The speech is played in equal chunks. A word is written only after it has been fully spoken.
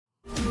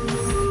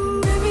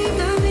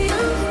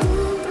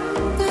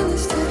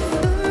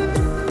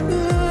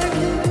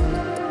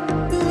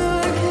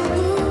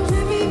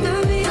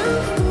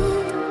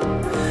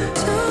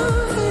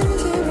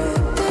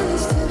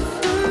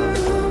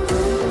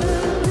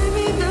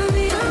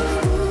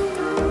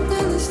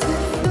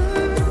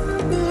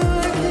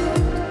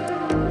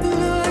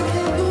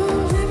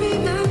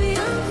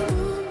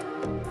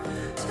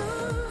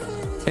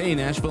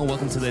Nashville.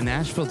 Welcome to the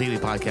Nashville Daily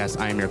Podcast.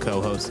 I am your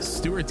co-host,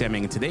 Stuart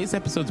Deming, and today's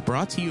episode is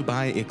brought to you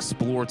by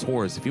Explore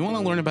Tours. If you want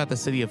to learn about the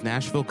city of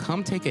Nashville,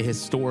 come take a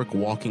historic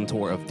walking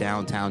tour of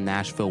downtown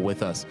Nashville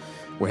with us.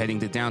 We're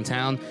heading to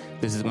downtown.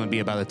 This is going to be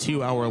about a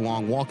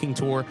 2-hour-long walking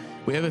tour.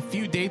 We have a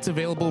few dates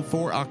available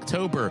for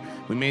October.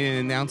 We made an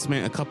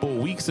announcement a couple of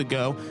weeks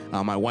ago.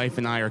 My wife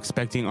and I are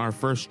expecting our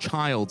first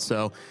child,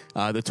 so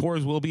the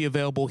tours will be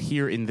available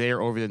here and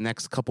there over the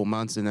next couple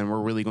months, and then we're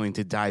really going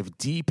to dive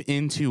deep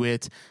into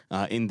it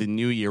in the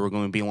new year. We're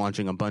going to be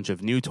launching a bunch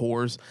of new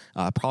tours,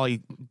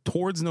 probably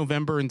towards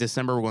November and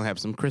December. We're going to have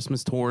some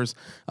Christmas tours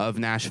of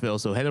Nashville,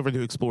 so head over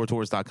to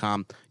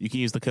exploretours.com. You can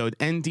use the code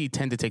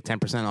ND10 to take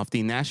 10% off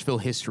the Nashville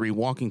History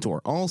Walking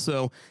Tour.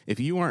 Also, if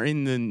you are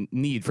in the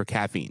need for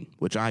caffeine,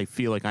 which I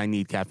feel like I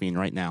need caffeine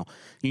right now,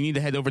 you need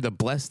to head over to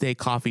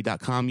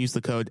blesseddaycoffee.com. Use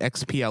the code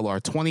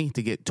XPLR20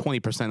 to get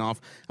 20%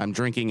 off. I'm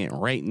drinking it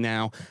right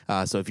now.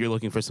 So if you're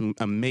looking for some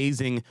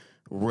amazing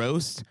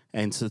roast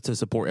and to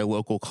support a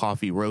local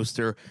coffee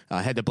roaster,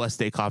 head to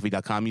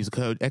blesseddaycoffee.com. Use the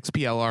code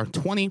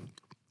XPLR20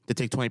 to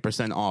take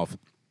 20% off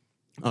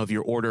of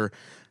your order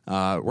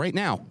right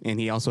now. And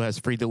he also has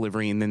free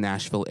delivery in the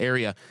Nashville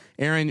area.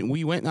 Aaron,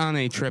 we went on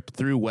a trip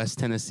through West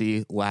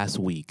Tennessee last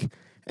week.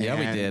 Yeah,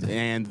 we did.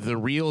 And the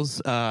reels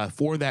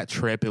for that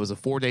trip, it was a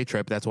 4-day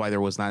trip. That's why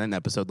there was not an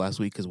episode last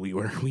week, because we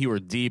were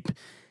deep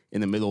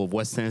in the middle of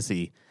West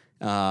Tennessee.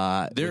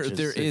 There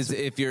is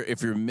if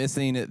you're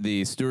missing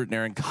the Stuart and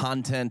Aaron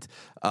content,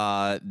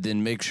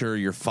 then make sure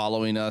you're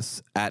following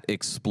us at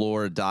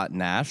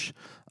explore.nash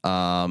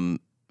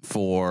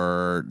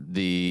for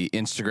the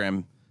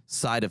Instagram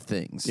side of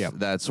things. Yeah.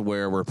 That's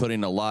where we're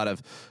putting a lot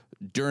of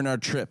during our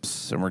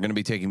trips, and we're going to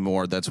be taking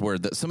more. That's where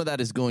some of that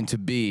is going to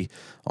be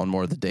on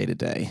more of the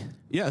day-to-day.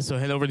 Yeah, so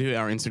head over to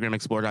our Instagram,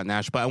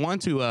 explore.nash. But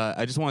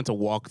I just wanted to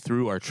walk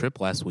through our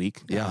trip last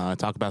week. Yeah.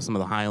 Talk about some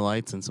of the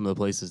highlights and some of the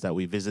places that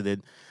we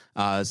visited.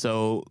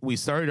 So we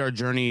started our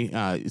journey.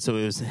 So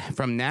it was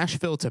from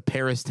Nashville to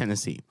Paris,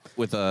 Tennessee,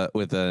 With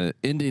a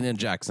ending in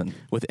Jackson.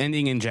 with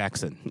ending in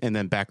Jackson, and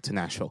then back to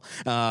Nashville.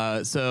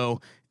 So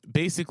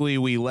basically,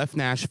 we left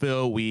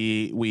Nashville.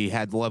 We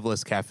had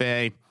Loveless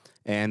Cafe.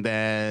 And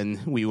then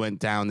we went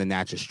down the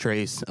Natchez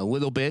Trace a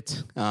little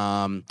bit.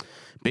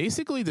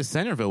 Basically, to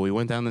Centerville. We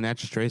went down the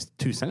Natchez Trace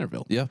to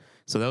Centerville. Yeah.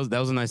 So that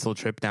was a nice little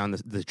trip down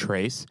the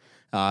Trace.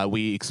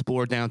 We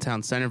explored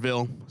downtown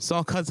Centerville,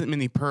 saw Cousin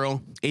Minnie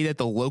Pearl, ate at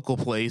the local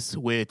place,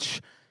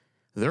 which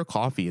their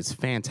coffee is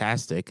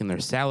fantastic, and their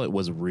salad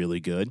was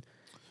really good.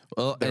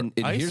 Well, and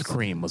Ice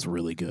cream was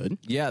really good.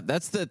 Yeah,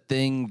 that's the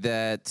thing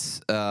that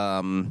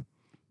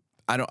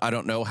I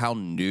don't know how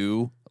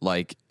new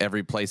like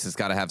every place has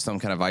got to have some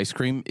kind of ice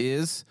cream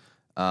is,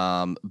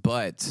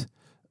 but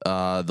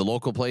the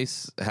local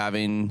place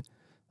having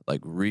like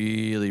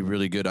really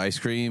really good ice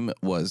cream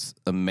was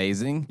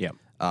amazing. Yeah,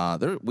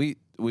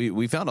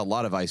 we found a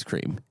lot of ice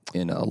cream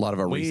in a lot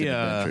of our recent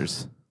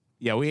adventures.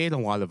 Yeah, we ate a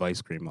lot of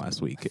ice cream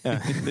last week,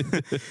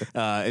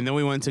 and then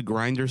we went to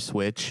Grinder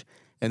Switch.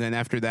 And then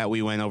after that,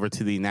 we went over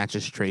to the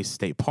Natchez Trace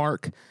State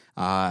Park.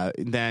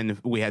 Then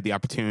we had the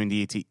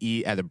opportunity to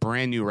eat at a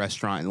brand new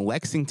restaurant in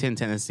Lexington,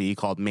 Tennessee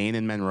called Main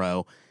and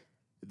Monroe.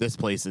 This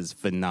place is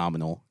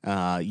phenomenal.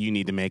 You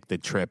need to make the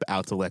trip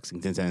out to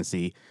Lexington,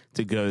 Tennessee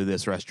to go to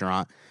this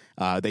restaurant.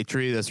 They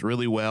treated us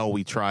really well.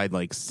 We tried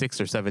like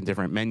 6 or 7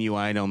 different menu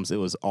items. It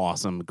was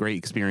awesome. Great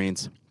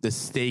experience. The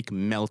steak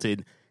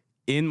melted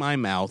in my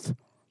mouth.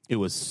 It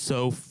was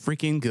so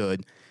freaking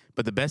good.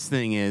 But the best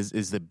thing is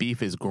the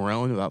beef is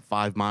grown about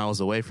 5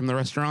 miles away from the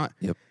restaurant.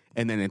 Yep.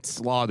 And then it's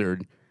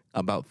slaughtered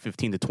about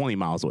 15 to 20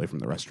 miles away from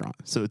the restaurant.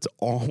 So it's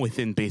all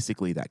within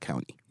basically that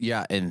county.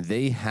 Yeah, and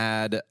they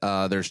had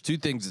there's 2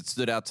 things that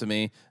stood out to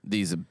me.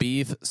 These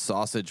beef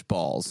sausage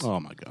balls. Oh,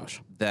 my gosh.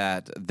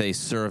 That they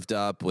served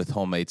up with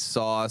homemade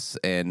sauce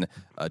and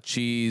a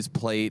cheese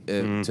plate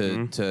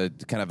to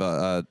kind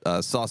of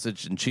a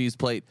sausage and cheese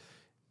plate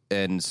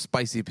and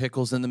spicy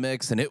pickles in the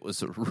mix, and it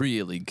was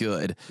really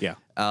good. Yeah.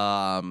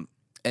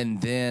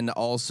 And then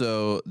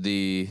also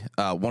the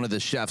one of the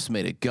chefs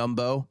made a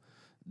gumbo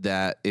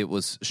that it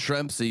was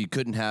shrimp, so you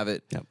couldn't have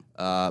it. Yep.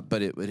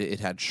 But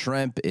it had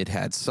shrimp, it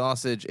had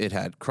sausage, it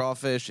had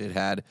crawfish, it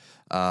had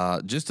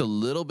just a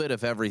little bit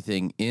of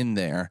everything in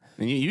there.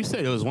 And you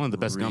said it was one of the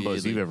best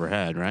gumbos you've ever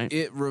had, right?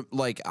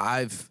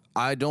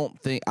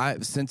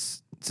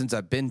 Since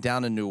I've been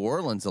down in New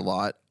Orleans a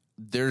lot,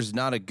 there's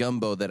not a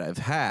gumbo that I've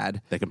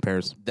had that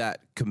compares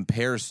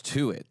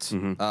to it.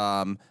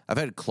 Mm-hmm. I've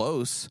had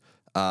close,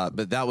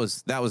 but that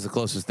was the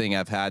closest thing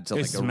I've had to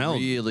a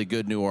really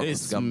good New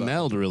Orleans gumbo. It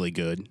smelled really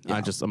good.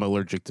 Yeah. I'm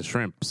allergic to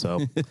shrimp, so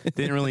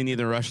didn't really need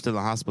to rush to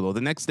the hospital.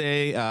 The next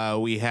day,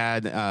 we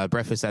had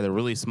breakfast at a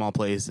really small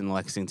place in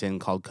Lexington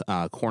called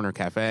Corner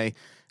Cafe.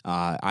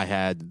 I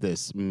had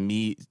this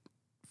meat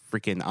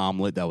freaking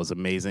omelet that was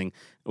amazing.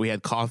 We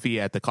had coffee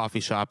at the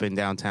coffee shop in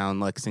downtown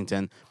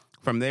Lexington.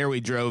 From there, we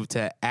drove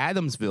to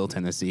Adamsville,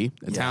 Tennessee,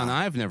 a town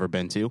I've never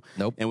been to.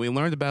 Nope. And we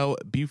learned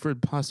about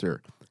Buford Pusser.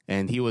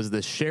 And he was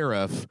the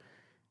sheriff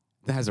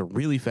that has a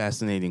really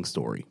fascinating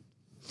story.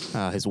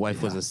 His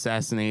wife was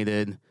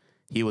assassinated.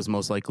 he was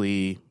most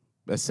likely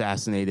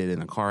assassinated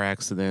in a car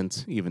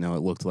accident, even though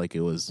it looked like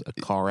it was a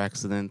car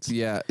accident.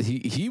 Yeah,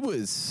 he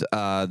was.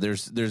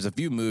 There's a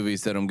few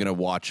movies that I'm gonna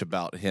watch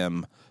about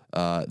him.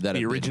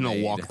 The original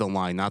Walk the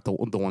Line, not the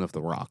one with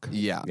The Rock.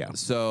 Yeah. Yeah.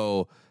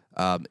 So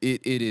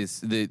it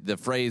is the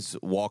phrase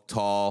 "walk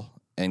tall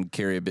and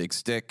carry a big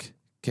stick"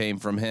 came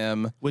from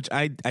him. Which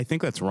I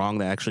think that's wrong.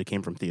 That actually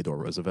came from Theodore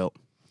Roosevelt.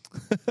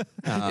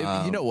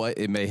 You know what?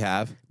 It may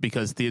have.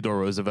 Because Theodore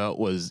Roosevelt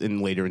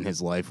later in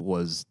his life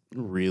was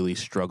really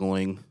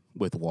struggling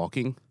with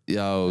walking.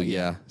 Oh,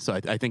 yeah. So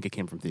I think it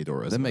came from Theodore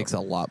Roosevelt. That makes a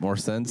lot more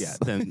sense. Yeah,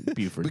 than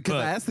Buford. Because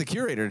I asked the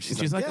curator, and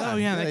she's like, oh,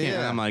 yeah, that can't.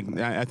 And I'm like,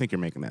 I think you're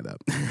making that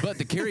up. But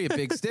to carry a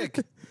big stick.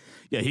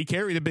 Yeah, he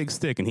carried a big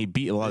stick, and he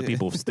beat a lot of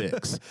people with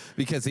sticks.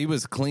 Because he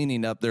was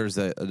cleaning up. There's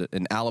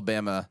an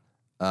Alabama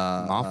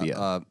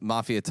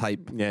mafia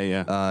type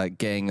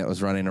gang that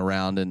was running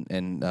around,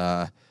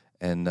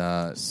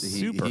 and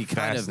Super he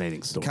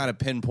fascinating story. Kind of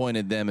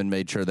pinpointed them and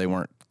made sure they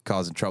weren't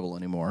causing trouble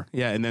anymore.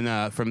 Yeah, and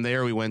then from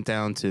there we went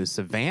down to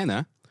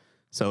Savannah.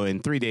 So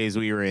in 3 days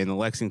we were in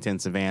Lexington,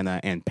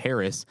 Savannah, and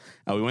Paris.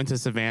 We went to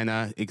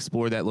Savannah,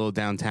 explored that little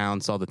downtown,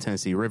 saw the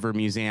Tennessee River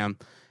Museum.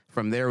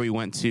 From there we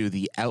went to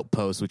the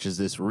Outpost, which is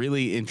this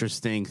really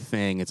interesting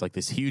thing. It's like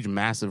this huge,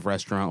 massive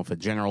restaurant with a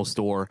general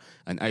store,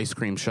 an ice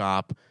cream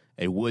shop,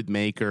 a wood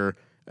maker,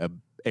 a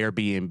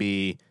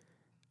Airbnb,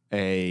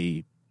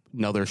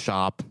 another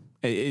shop.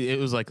 It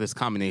was like this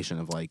combination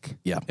of like,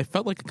 it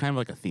felt like kind of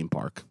like a theme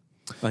park.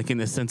 Like in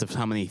the sense of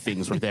how many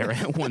things were there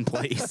at one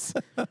place.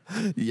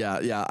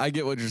 Yeah, I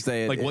get what you're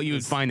saying. Like what you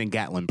would find in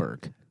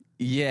Gatlinburg.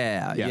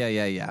 Yeah.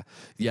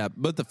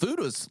 But the food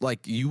was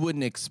like you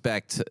wouldn't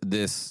expect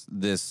this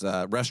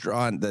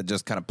restaurant that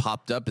just kind of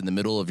popped up in the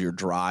middle of your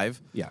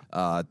drive. Yeah.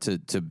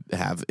 To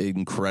have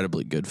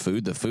incredibly good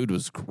food. The food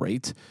was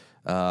great.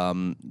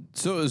 So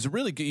it was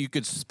really good. You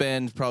could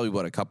spend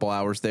probably a couple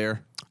hours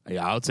there.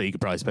 Yeah, I would say you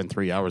could probably spend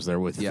 3 hours there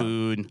with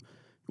food,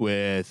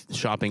 with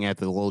shopping at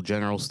the little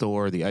general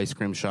store, the ice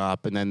cream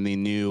shop, and then the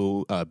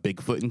new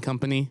Bigfoot and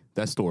Company.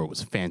 That store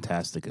was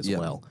fantastic as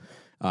well.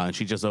 And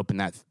she just opened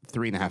that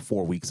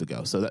 4 weeks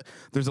ago. So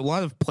there's a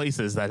lot of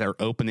places that are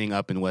opening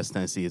up in West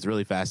Tennessee. It's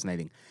really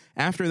fascinating.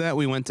 After that,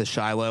 we went to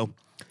Shiloh.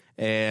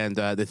 And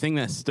the thing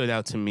that stood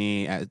out to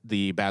me at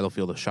the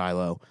battlefield of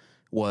Shiloh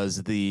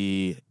was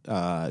the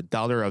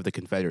Daughter of the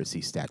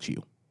Confederacy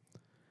statue.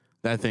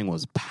 That thing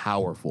was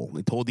powerful.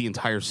 It told the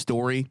entire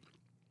story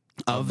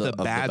of the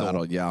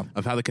battle,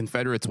 of how the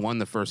Confederates won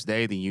the first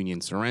day, the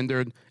Union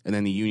surrendered, and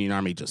then the Union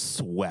Army just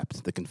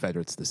swept the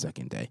Confederates the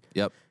second day.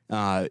 Yep.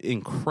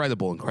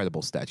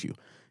 Incredible statue.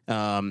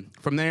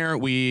 From there,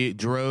 we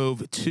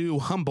drove to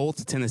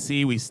Humboldt,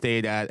 Tennessee. We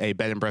stayed at a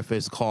bed and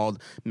breakfast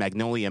called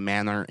Magnolia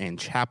Manor and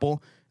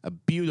Chapel, a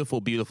beautiful,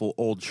 beautiful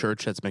old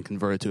church that's been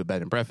converted to a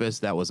bed and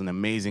breakfast. That was an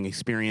amazing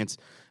experience.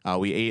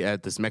 We ate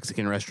at this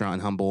Mexican restaurant in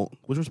Humboldt,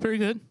 which was pretty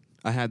good.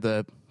 I had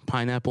the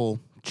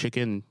pineapple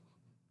chicken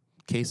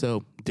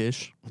queso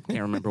dish.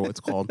 Can't remember what it's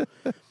called.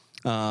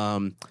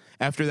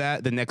 After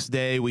that, the next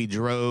day, we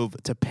drove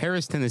to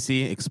Paris,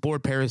 Tennessee,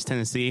 explored Paris,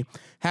 Tennessee,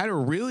 had a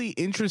really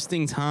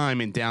interesting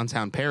time in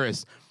downtown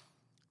Paris.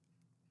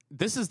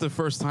 This is the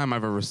first time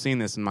I've ever seen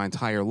this in my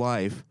entire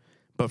life,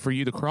 but for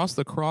you to cross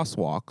the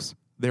crosswalks,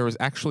 there was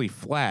actually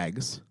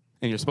flags,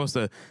 and you're supposed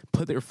to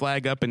put your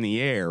flag up in the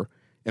air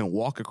and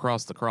walk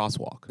across the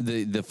crosswalk.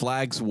 The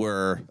flags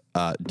were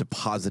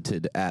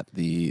deposited at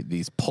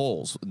these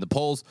poles. The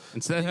poles,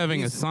 instead of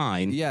having a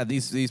sign. Yeah,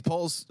 these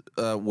poles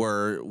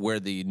were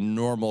where the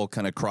normal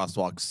kind of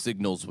crosswalk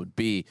signals would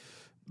be,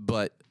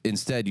 but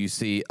instead you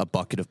see a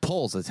bucket of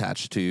poles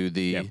attached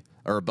to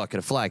or a bucket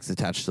of flags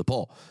attached to the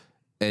pole.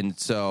 And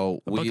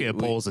so a bucket of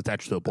poles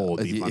attached to a pole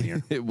would be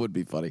funnier. It would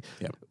be funny.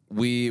 Yeah.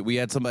 We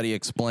had somebody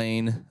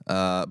explain,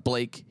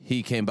 Blake,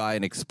 he came by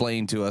and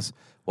explained to us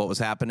what was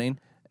happening.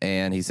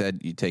 And he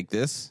said, you take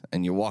this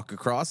and you walk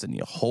across and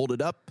you hold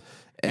it up.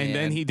 And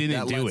then he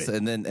didn't do it.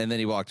 And then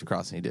he walked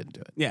across and he didn't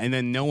do it. Yeah, and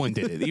then no one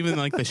did it. Even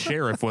like the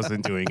sheriff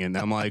wasn't doing it. And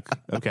I'm like,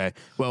 okay,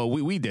 well,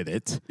 we did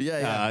it.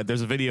 Yeah.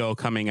 There's a video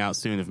coming out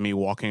soon of me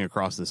walking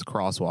across this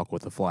crosswalk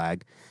with a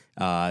flag.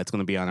 It's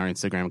going to be on our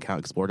Instagram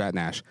account,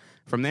 explore.nash.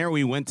 From there,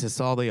 we went to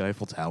saw the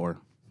Eiffel Tower.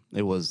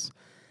 It was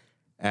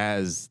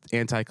as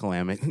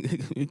calamic.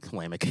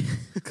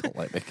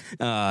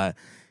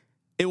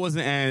 It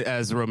wasn't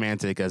as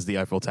romantic as the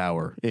Eiffel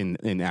Tower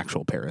in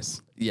actual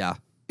Paris. Yeah,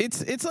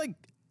 it's like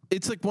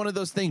one of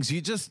those things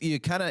you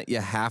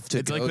have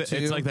to go to.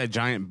 It's like that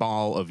giant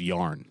ball of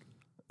yarn.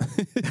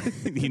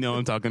 You know what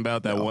I'm talking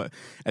about? That one.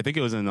 I think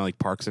it was in like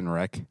Parks and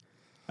Rec.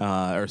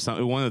 Or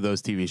some one of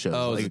those TV shows.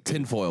 Oh, like the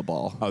tinfoil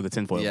ball. Oh, the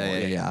tinfoil ball.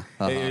 Yeah.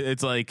 Uh-huh.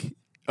 It's like,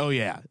 oh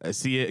yeah, I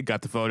see it,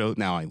 got the photo,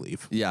 now I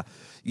leave. Yeah.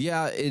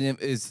 And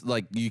it's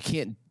like you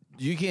can't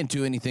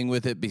do anything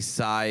with it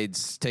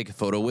besides take a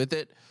photo with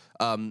it.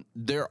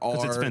 There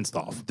are it's fenced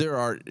off. There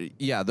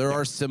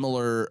are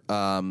similar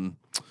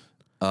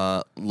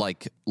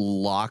like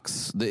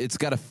locks. It's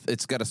got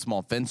a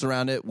small fence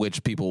around it,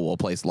 which people will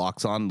place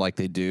locks on, like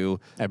they do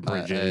At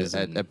bridges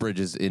at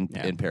bridges in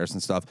Paris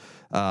and stuff.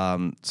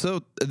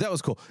 So that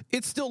was cool.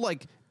 It's still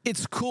like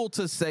it's cool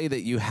to say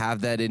that you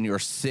have that in your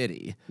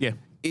city. Yeah.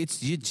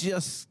 You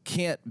just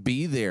can't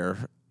be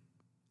there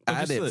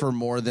at it for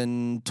more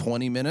than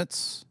 20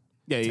 minutes.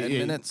 Yeah, 10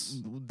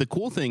 minutes. The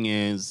cool thing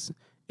is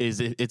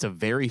it's a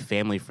very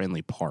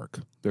family-friendly park.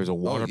 There's a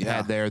water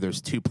pad there.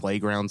 There's 2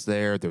 playgrounds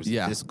there. There's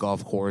a disc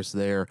golf course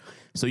there.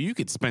 So you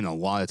could spend a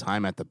lot of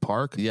time at the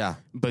park. Yeah.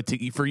 But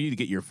for you to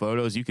get your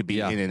photos, you could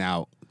be in and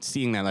out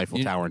seeing that Eiffel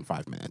Tower in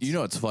 5 minutes. You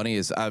know what's funny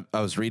is I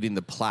was reading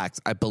the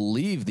plaques. I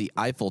believe the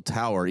Eiffel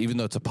Tower, even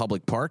though it's a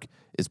public park,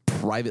 is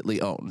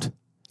privately owned.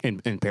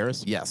 In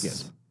Paris?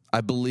 Yes. I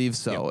believe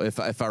so,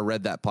 if I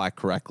read that plaque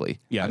correctly.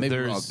 Yeah, I may be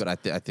wrong, but I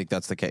think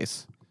that's the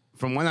case.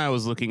 From when I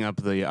was looking up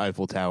the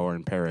Eiffel Tower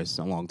in Paris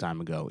a long time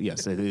ago,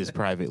 yes, it is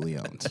privately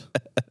owned.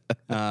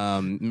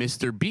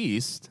 Mr.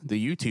 Beast,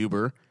 the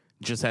YouTuber,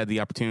 just had the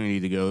opportunity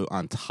to go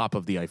on top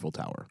of the Eiffel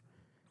Tower.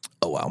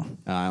 Oh, wow.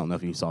 I don't know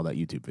if you saw that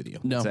YouTube video.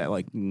 No. It's at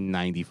like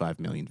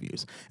 95 million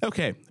views.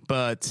 Okay,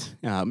 but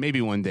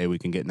maybe one day we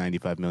can get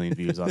 95 million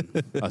views on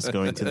us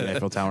going to the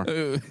Eiffel Tower.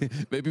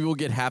 Maybe we'll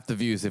get half the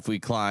views if we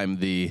climb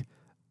the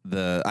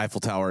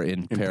Eiffel Tower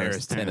in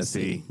Paris,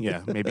 Tennessee.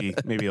 Yeah,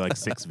 maybe like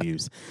 6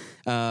 views.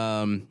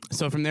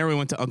 So from there we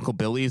went to Uncle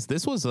Billy's.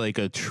 This was like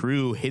a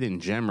true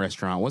hidden gem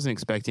restaurant. Wasn't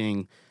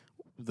expecting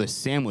the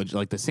sandwich.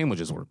 Like the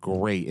sandwiches were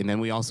great, and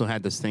then we also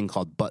had this thing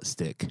called butt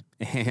stick,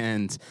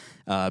 and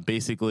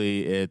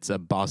basically it's a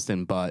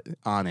Boston butt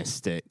on a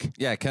stick.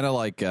 Yeah, kind of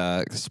like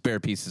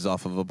spare pieces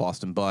off of a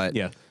Boston butt.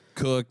 Yeah,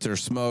 cooked or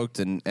smoked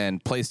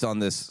and placed on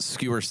this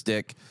skewer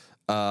stick.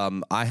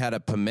 I had a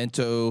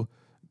pimento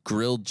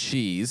grilled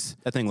cheese.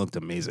 That thing looked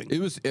amazing.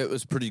 It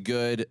was pretty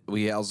good.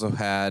 We also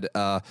had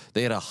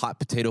they had a hot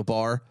potato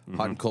bar,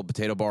 hot and cold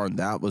potato bar, and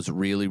that was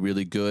really,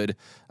 really good.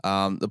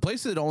 The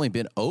place had only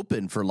been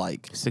open for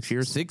like 6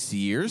 years. 6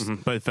 years,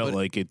 but it felt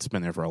like it's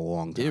been there for a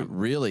long time.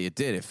 It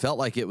did. It felt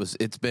like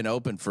it's been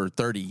open for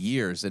 30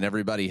 years, and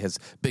everybody has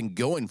been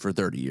going for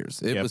 30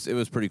 years. It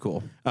was pretty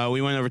cool.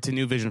 We went over to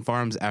New Vision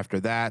Farms after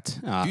that.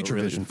 Future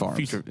Vision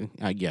Farms.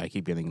 I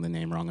keep getting the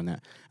name wrong on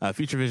that.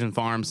 Future Vision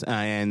Farms,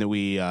 and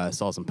we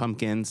saw some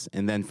pumpkins,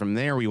 and then from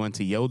there we went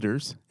to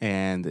Yoder's,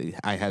 and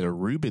I had a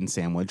Reuben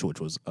sandwich, which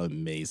was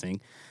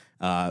amazing.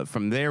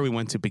 From there we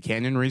went to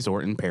Buchanan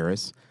Resort in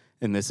Paris.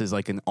 And this is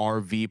like an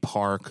RV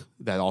park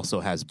that also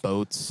has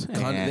boats.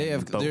 They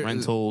have boat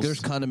rentals. There's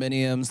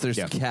condominiums. There's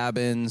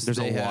cabins. There's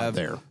they a lot have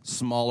there.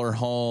 Smaller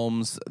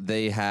homes.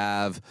 They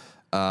have,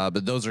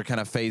 but those are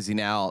kind of phasing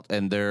out,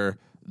 and they're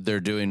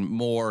doing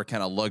more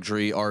kind of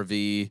luxury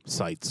RV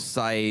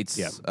sites,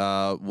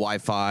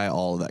 Wi-Fi,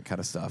 all of that kind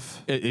of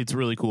stuff. It's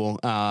really cool.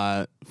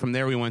 From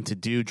there, we went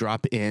to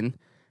Drop In.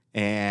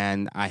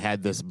 And I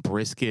had this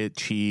brisket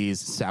cheese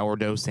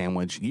sourdough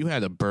sandwich. You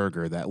had a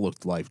burger that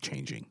looked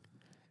life-changing.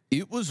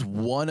 It was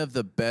one of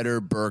the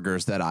better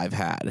burgers that I've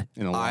had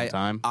in a long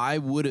time. I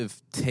would have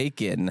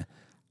taken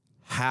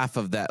half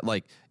of that.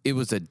 Like, it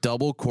was a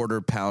double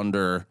quarter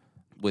pounder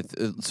with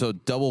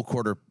double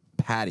quarter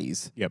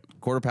patties. Yep.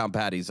 Quarter pound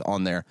patties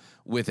on there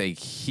with a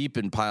heap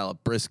and pile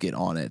of brisket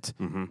on it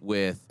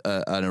with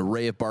an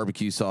array of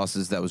barbecue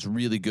sauces that was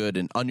really good,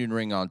 and onion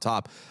ring on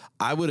top.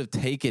 I would have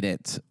taken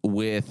it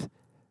with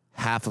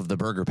half of the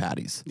burger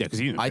patties. Yeah,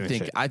 because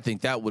I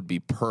think that would be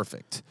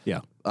perfect. Yeah.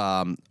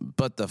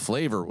 But the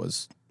flavor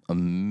was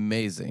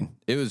amazing.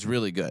 It was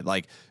really good.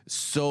 Like,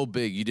 so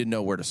big you didn't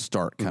know where to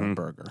start kind of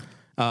burger.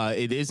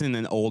 It is in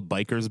an old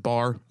biker's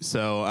bar,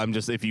 so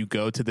if you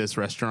go to this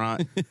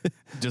restaurant,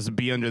 just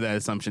be under that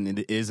assumption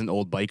it is an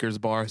old biker's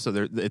bar,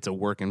 so it's a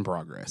work in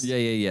progress. Yeah.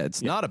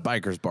 It's not a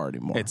biker's bar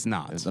anymore. It's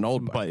not. It's an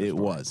old biker's but it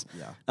bar. was.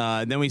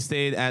 Yeah. Then we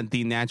stayed at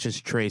the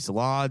Natchez Trace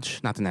Lodge,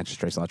 not the Natchez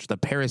Trace Lodge, the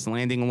Paris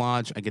Landing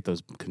Lodge. I get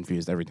those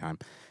confused every time.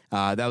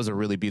 That was a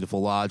really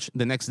beautiful lodge.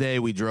 The next day,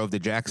 we drove to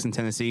Jackson,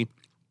 Tennessee,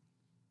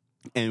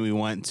 and we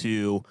went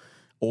to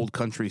Old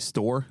Country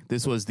Store.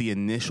 This was the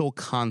initial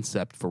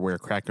concept for where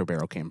Cracker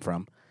Barrel came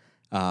from,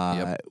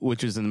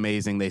 which is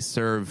amazing. They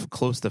serve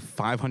close to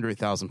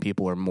 500,000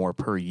 people or more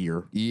per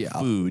year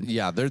food.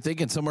 Yeah, they're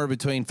thinking somewhere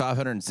between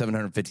 500 and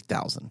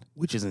 750,000.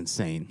 Which is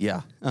insane.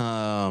 Yeah.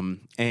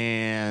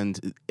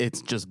 And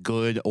it's just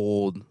good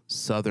old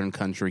Southern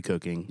country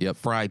cooking. Yep.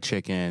 Fried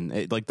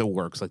chicken, like the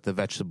works, like the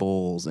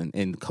vegetables and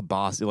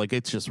kibasi. Like,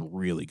 it's just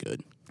really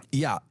good.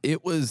 Yeah,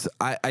 it was.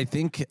 I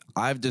think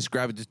I've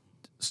described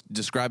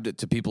it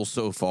to people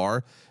so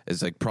far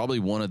as like probably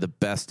one of the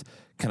best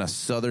kind of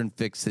Southern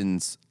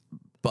fixins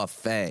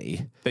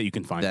buffet that you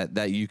can find.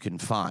 That you can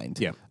find.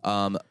 Yeah.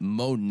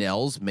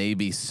 Monell's may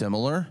be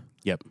similar.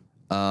 Yep.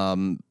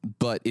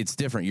 But it's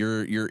different.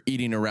 You're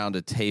eating around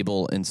a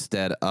table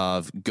instead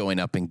of going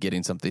up and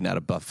getting something at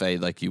a buffet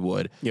like you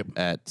would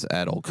at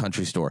Old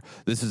Country Store.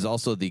 This is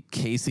also the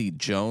Casey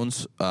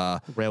Jones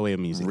Railway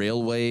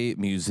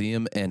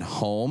Museum and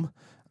Home.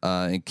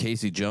 And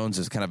Casey Jones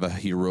is kind of a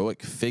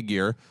heroic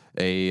figure,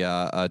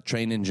 a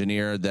train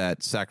engineer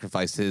that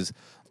sacrificed his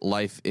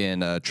life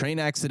in a train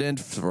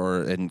accident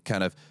and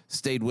kind of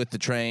stayed with the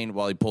train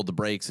while he pulled the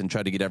brakes and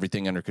tried to get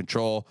everything under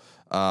control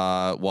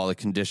while the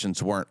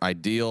conditions weren't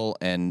ideal,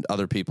 and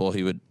other people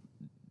he would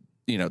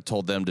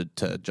told them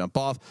to jump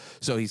off.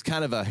 So he's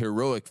kind of a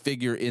heroic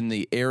figure in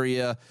the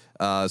area.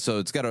 So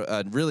it's got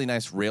a really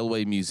nice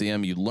railway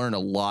museum. You learn a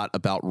lot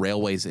about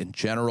railways in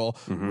general,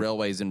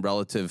 railways in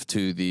relative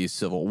to the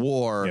Civil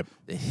War,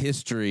 the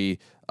history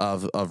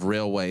of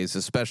railways,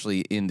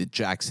 especially in the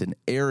Jackson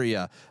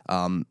area.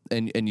 And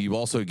you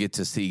also get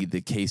to see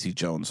the Casey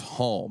Jones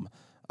home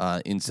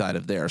inside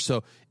of there.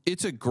 So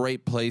it's a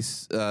great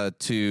place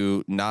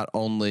to not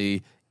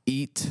only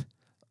eat,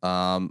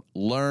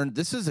 learn.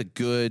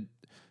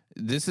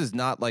 This is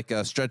not like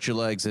a stretch your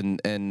legs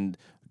and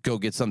go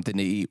get something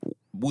to eat,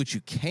 which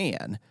you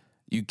can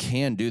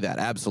do that.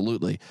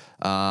 Absolutely.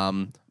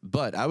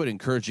 But I would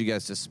encourage you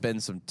guys to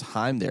spend some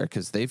time there,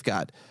 because they've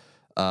got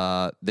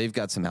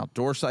some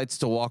outdoor sites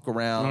to walk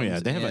around. Oh yeah,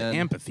 they have an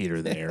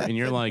amphitheater there, and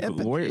you're like,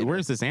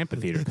 where's this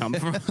amphitheater come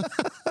from?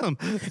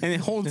 And it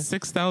holds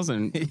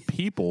 6,000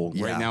 people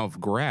right now of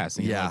grass.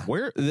 And you're like,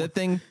 where that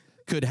thing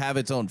could have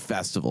its own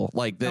festival,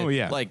 like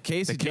like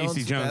Casey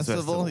Jones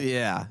Festival.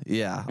 Yeah.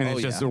 And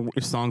it's just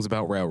songs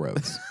about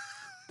railroads.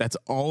 That's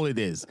all it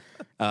is.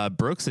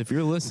 Brooks, if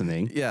you're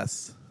listening,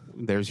 yes,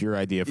 there's your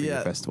idea for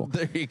your festival.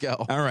 There you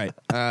go. All right.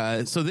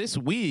 So this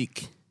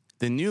week,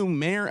 the new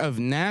mayor of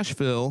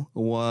Nashville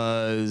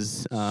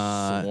was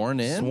sworn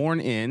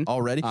in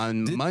already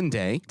on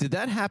Monday. Did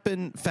that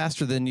happen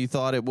faster than you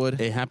thought it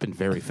would? It happened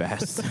very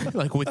fast,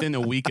 like within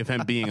a week of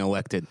him being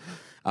elected.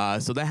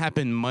 So that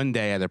happened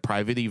Monday at a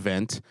private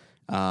event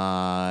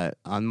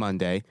on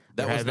Monday.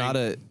 That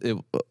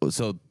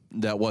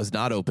was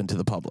not open to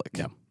the public.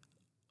 Yeah.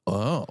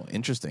 Oh,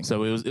 interesting.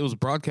 So it was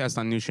broadcast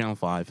on News Channel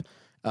 5.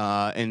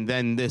 And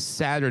then this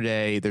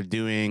Saturday, they're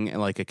doing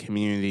like a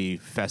community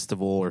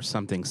festival or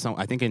something. So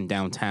I think in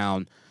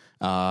downtown,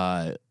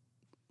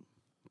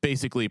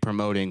 basically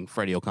promoting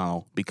Freddie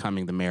O'Connell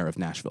becoming the mayor of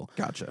Nashville.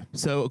 Gotcha.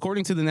 So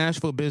according to the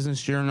Nashville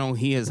Business Journal,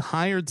 he has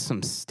hired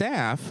some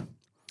staff,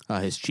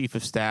 his chief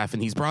of staff,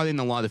 and he's brought in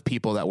a lot of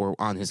people that were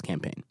on his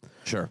campaign.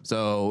 Sure.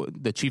 So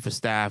the chief of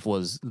staff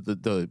was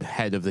the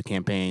head of the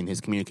campaign.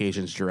 His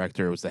communications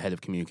director was the head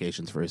of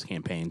communications for his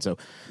campaign. So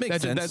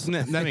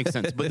that makes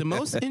sense. But the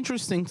most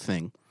interesting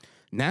thing,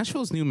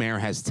 Nashville's new mayor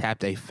has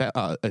tapped a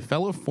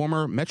fellow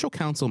former Metro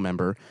Council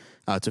member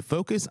to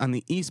focus on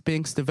the East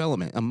Bank's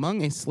development.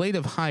 Among a slate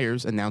of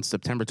hires announced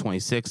September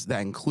 26th,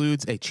 that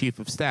includes a chief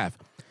of staff.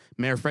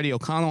 Mayor Freddie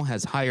O'Connell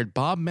has hired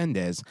Bob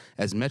Mendez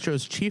as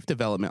Metro's chief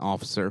development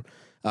officer.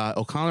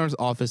 O'Connor's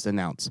office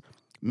announced.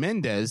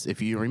 Mendez,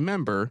 if you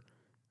remember,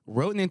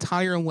 wrote an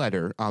entire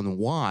letter on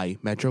why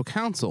Metro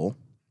Council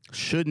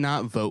should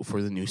not vote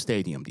for the new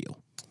stadium deal.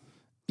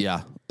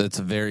 Yeah, that's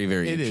very,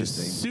 very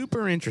interesting. It is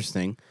super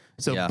interesting.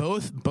 So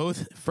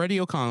both Freddie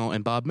O'Connell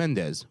and Bob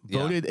Mendez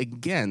voted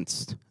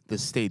against the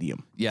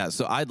stadium. Yeah,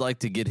 so I'd like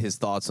to get his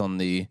thoughts on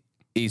the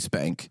East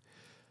Bank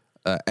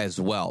as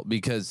well,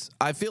 because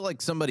I feel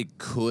like somebody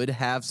could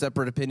have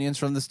separate opinions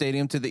from the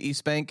stadium to the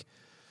East Bank.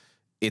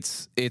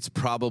 It's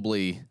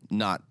probably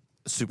not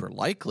super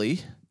likely,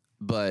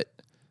 but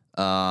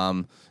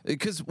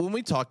because when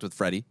we talked with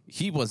Freddie,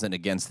 he wasn't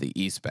against the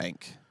East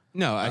Bank.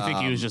 No, I think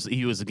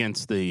he was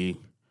against the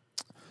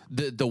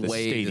way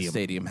stadium. the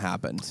stadium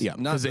happened. Yeah,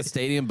 not the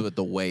stadium, but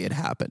the way it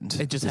happened.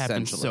 It just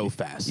happened so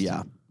fast.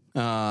 Yeah.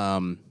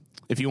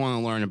 If you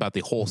want to learn about the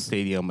whole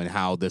stadium and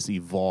how this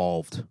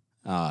evolved,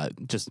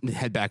 just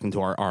head back into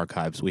our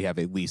archives. We have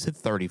at least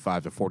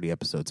 35 to 40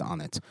 episodes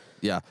on it.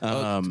 Yeah.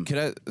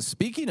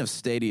 Speaking of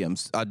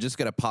stadiums, I just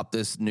got to pop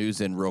this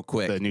news in real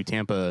quick. The new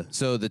Tampa.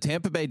 So the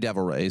Tampa Bay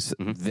Devil Rays,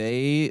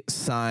 they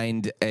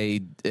signed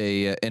an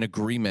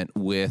agreement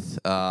with.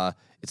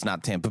 It's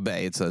not Tampa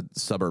Bay; it's a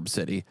suburb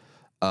city,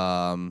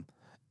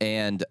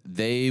 and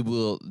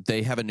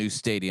they have a new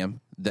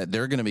stadium that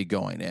they're going to be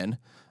going in,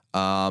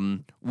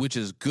 which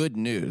is good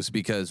news,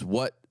 because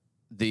what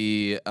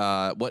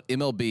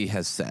MLB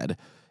has said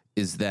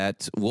is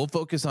that we'll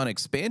focus on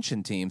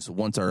expansion teams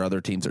once our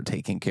other teams are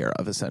taken care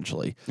of,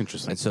 essentially.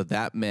 Interesting. And so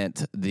that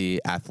meant the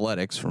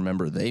Athletics,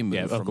 remember, they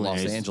moved from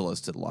Los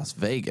Angeles to Las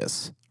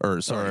Vegas.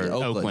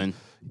 Oakland.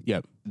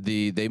 Yep.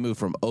 They moved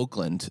from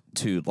Oakland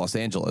to Los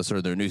Angeles,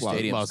 or their new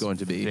stadium is going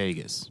to be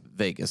Vegas.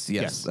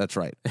 Yes, that's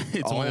right.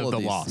 It's one of the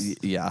loss.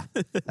 Yeah.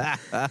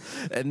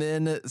 And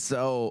then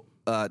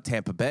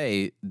Tampa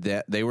Bay,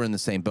 that they were in the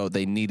same boat.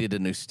 They needed a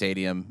new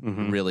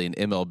stadium, really, and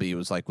MLB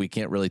was like, we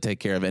can't really take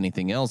care of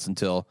anything else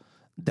until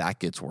that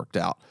gets worked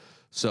out.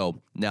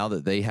 So now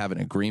that they have an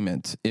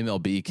agreement,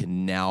 MLB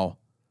can now,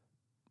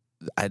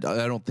 I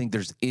don't think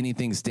there's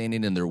anything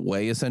standing in their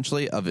way,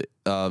 essentially, of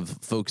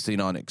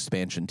focusing on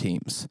expansion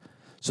teams.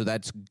 So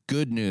that's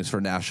good news for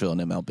Nashville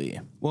and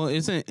MLB. Well,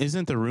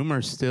 isn't the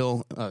rumor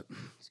still?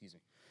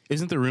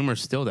 Isn't the rumor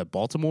still that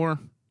Baltimore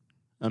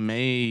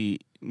may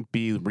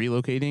be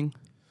relocating?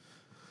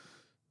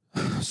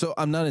 So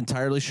I'm not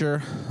entirely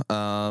sure.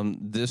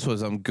 I'm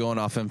going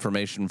off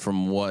information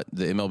from what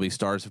the MLB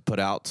Stars have put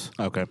out.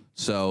 Okay.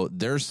 So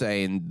they're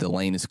saying the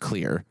lane is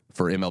clear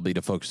for MLB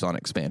to focus on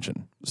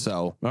expansion.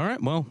 So, All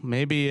right. Well,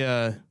 maybe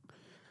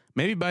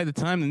by the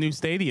time the new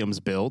stadium's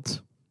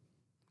built,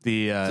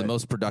 the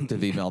most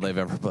productive email they've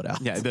ever put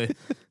out. yeah,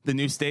 the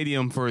new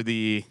stadium for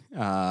the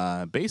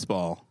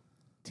baseball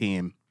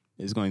team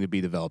is going to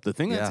be developed. The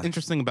thing that's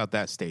interesting about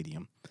that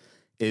stadium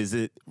is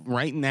that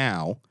right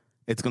now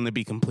it's going to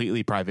be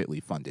completely privately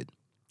funded,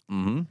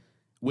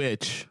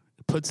 which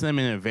puts them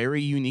in a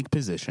very unique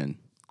position.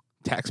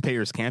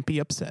 Taxpayers can't be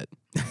upset.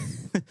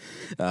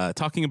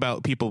 Talking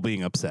about people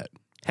being upset.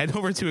 Head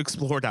over to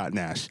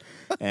explore.nash,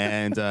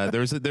 and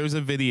there's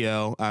a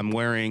video. I'm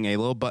wearing a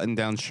little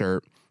button-down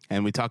shirt,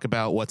 and we talk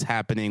about what's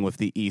happening with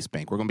the East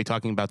Bank. We're going to be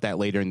talking about that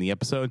later in the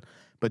episode,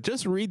 but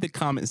just read the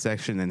comment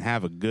section and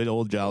have a good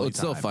old jolly time. It's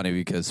so funny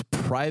because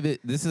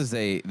this is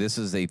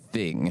a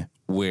thing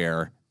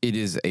where it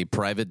is a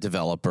private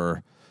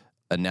developer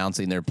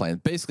announcing their plans.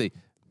 Basically,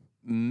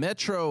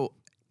 Metro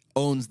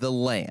owns the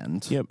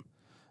land. Yep.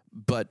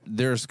 But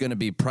there's going to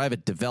be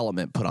private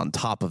development put on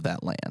top of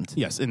that land.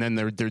 Yes, and then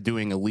they're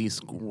doing a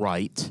lease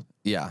right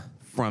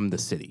from the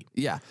city.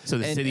 Yeah. So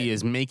the city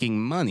is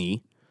making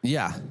money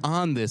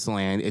on this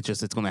land.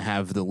 It's going to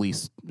have the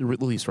lease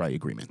right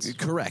agreements.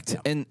 Correct.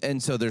 Yeah.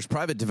 And so there's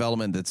private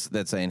development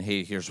that's saying,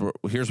 hey, here's what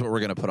we're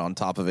going to put on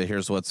top of it.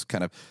 Here's what's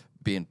kind of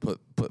being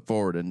put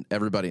forward. And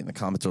everybody in the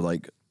comments are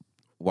like,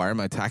 why are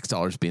my tax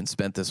dollars being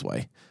spent this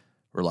way?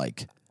 We're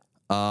like,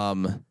 it's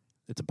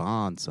a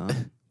bond,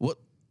 son.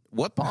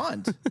 What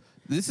bond?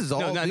 This is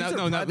all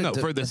no,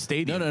 for the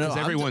stadium. No. Because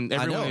everyone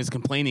is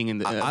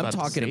complaining. I'm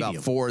talking about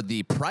for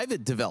the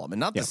private development,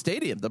 not the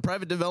stadium. The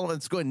private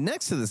development's going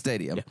next to the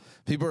stadium. Yeah.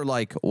 People are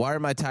like, why are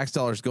my tax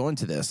dollars going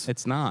to this?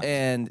 It's not.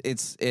 And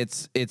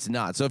it's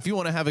not. So if you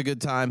want to have a good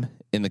time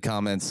in the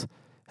comments,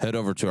 head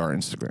over to our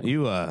Instagram.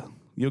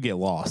 You'll get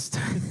lost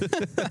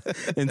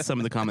in some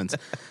of the comments.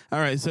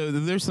 All right, so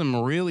there's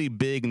some really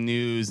big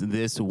news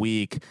this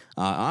week.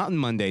 On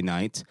Monday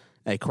night,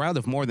 a crowd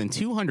of more than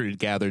 200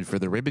 gathered for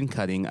the ribbon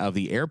cutting of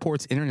the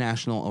airport's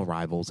international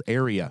arrivals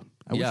area.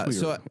 I wish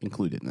we were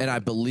included in that. And I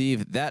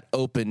believe that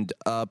opened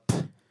up.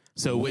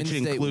 So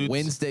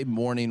Wednesday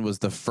morning was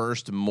the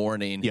first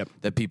morning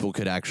that people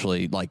could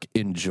actually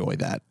enjoy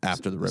that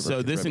after the river.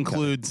 So this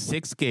includes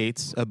 6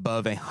 gates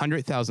above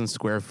 100,000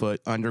 square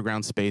foot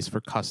underground space for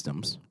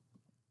customs.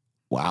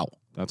 Wow.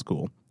 That's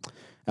cool.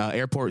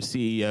 Airport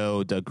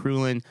CEO Doug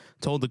Crulin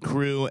told the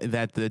crew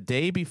that the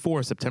day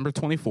before September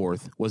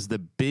 24th was the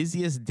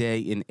busiest day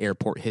in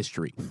airport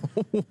history.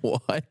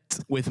 What?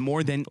 With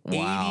more than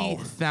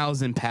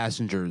 80,000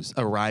 passengers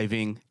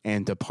arriving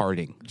and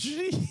departing.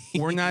 Gee.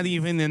 We're not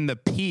even in the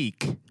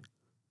peak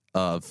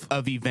of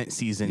event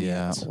season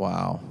yet.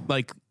 Wow.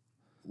 Last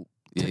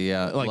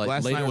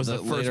night was the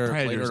first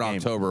Predators later in game.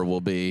 October will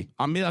be.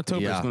 On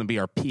mid-October is going to be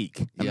our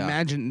peak. Yeah.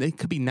 Imagine, they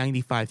could be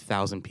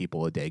 95,000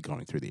 people a day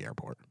going through the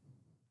airport.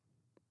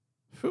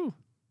 Whew.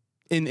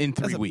 In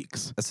 3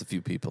 weeks. That's a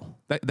few people.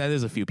 That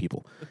is a few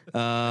people.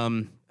 All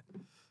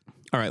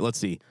right, let's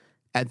see.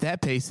 At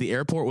that pace, the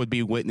airport would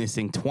be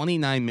witnessing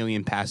 29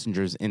 million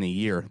passengers in a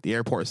year. The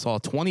airport saw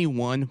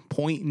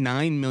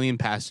 21.9 million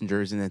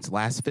passengers in its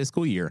last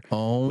fiscal year,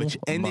 which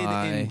ended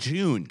in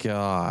June.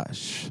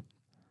 Gosh.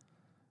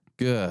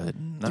 Good.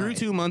 Through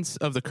 2 months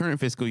of the current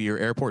fiscal year,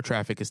 airport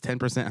traffic is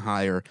 10%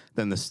 higher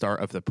than the start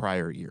of the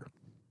prior year.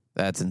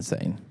 That's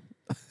insane.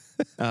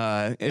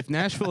 If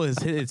Nashville has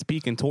hit its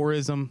peak in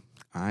tourism,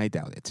 I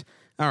doubt it.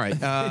 All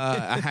right.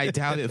 I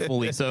doubt it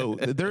fully. So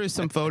there is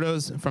some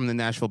photos from the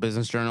Nashville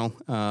Business Journal.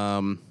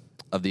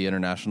 Of the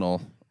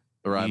international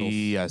arrivals?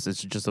 Yes,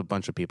 it's just a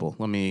bunch of people.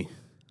 Let me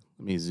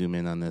zoom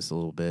in on this a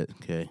little bit.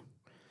 Okay.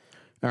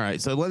 All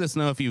right. So let us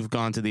know if you've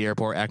gone to the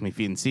airport. Acme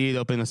Feed and Seed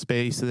open a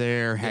space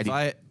there.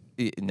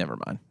 Never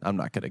mind. I'm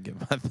not going to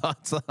give my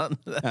thoughts on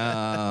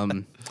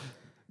that.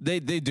 They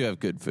do have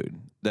good food.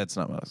 That's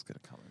not what I was going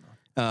to comment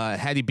on.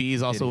 Hattie B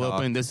is also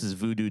open. This is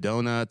Voodoo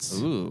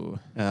Donuts. Ooh.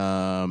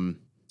 Great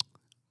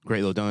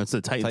Little Donuts.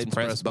 The Titans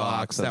Press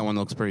Box. That one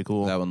looks pretty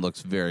cool. That one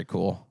looks very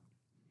cool.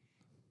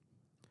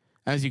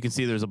 As you can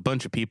see, there's a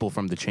bunch of people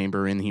from the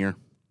chamber in here.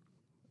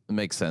 It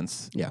makes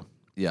sense. Yeah.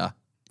 Yeah.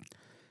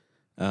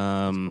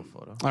 All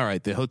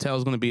right. The hotel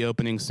is going to be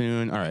opening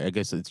soon. All right. I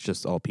guess it's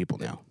just all people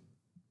now.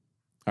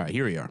 All right.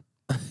 Here we are.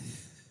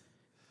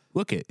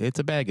 Look it's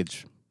a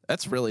baggage.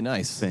 That's really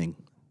nice. Thing.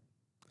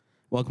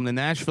 Welcome to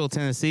Nashville,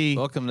 Tennessee.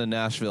 Welcome to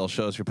Nashville.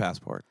 Show us your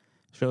passport.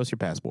 Show us your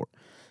passport.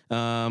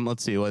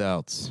 Let's see. What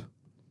else?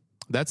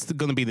 That's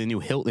going to be the new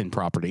Hilton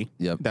property.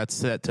 Yep. That's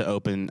set to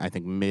open, I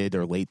think, mid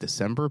or late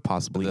December,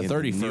 possibly the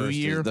 31st. The new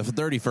year. The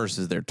 31st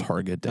is their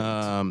target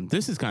date.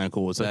 This is kind of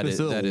cool. It's like this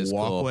little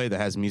walkway that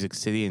has Music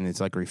City, and it's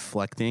like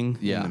reflecting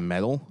in the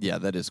metal. Yeah,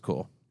 that is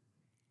cool.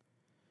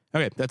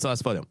 Okay, that's the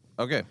last photo.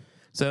 Okay.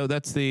 So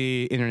that's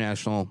the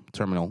international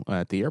terminal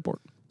at the airport.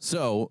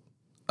 So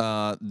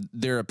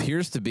there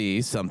appears to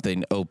be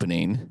something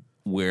opening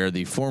where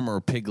the former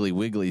Piggly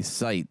Wiggly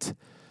site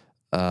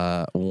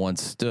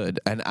once stood,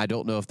 and I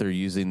don't know if they're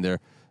using the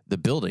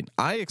building.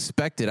 I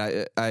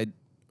expected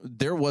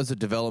there was a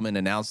development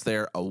announced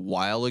there a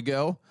while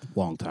ago.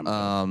 Long time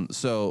ago.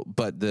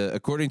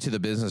 According to the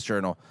Business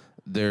Journal,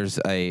 there's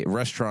a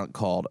restaurant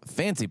called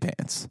Fancy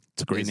Pants.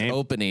 It's a great name.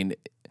 Opening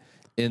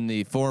in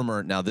the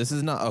former. Now this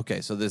is not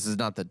so. This is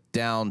not the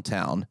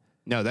downtown.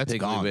 No, that's Piggly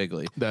gone.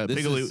 Wiggly.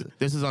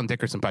 This is on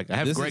Dickerson Pike. I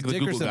have Greg, the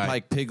Google Dickerson guy.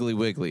 Pike, Piggly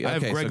Wiggly. I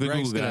have Okay, Greg, so the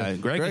Google guy.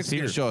 Greg's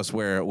going to show us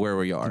where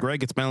we are.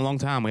 Greg, it's been a long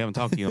time. We haven't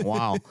talked to you in a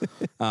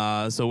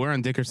while. So we're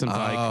on Dickerson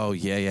Pike. Oh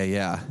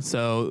yeah.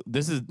 So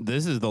this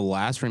is the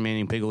last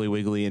remaining Piggly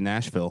Wiggly in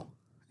Nashville,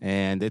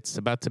 and it's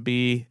about to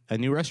be a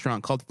new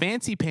restaurant called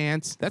Fancy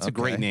Pants. That's a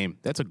great name.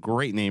 That's a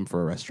great name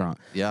for a restaurant.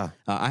 Yeah.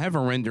 I have a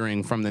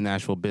rendering from the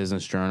Nashville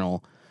Business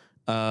Journal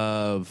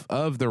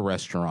of the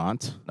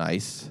restaurant.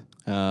 Nice.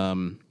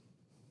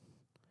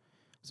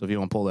 So if you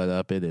want to pull that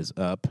up, it is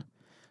up.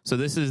 So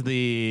this is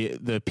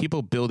the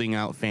people building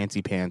out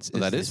Fancy Pants.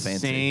 That the is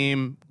fancy.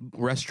 Same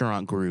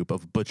restaurant group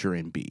of Butcher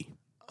and Bee.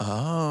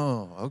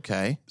 Oh,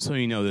 okay. So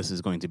you know this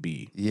is going to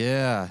be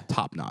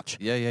top notch.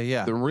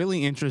 Yeah. The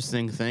really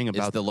interesting thing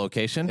about It's the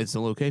location? It's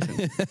the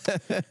location.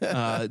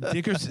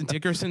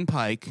 Dickerson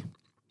Pike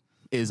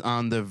is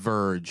on the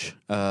verge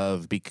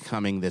of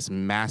becoming this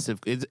massive.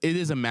 It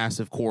is a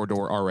massive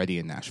corridor already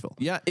in Nashville.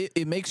 Yeah,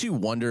 it makes you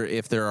wonder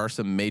if there are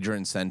some major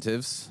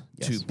incentives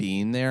to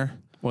being there.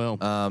 Well,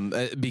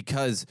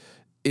 because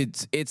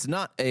it's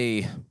not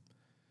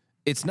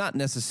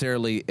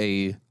necessarily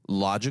a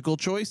logical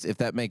choice, if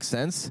that makes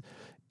sense.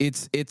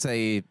 It's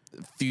a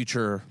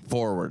future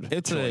forward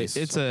choice.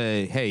 It's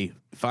a hey,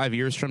 5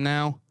 years from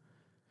now,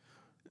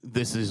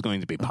 this is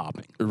going to be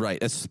popping. Right,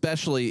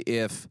 especially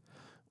if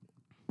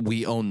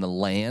we own the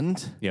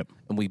land. Yep.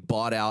 And we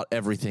bought out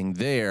everything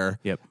there.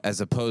 Yep. As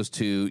opposed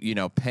to,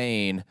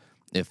 paying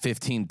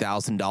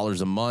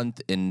 $15,000 a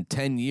month in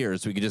 10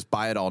 years. We could just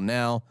buy it all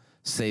now,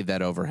 save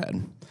that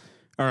overhead.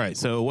 All right.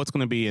 So what's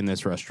going to be in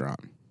this restaurant?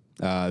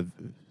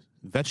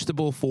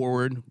 Vegetable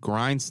forward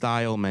grind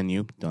style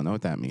menu. Don't know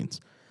what that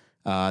means.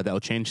 That will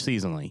change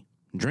seasonally.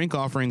 Drink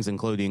offerings,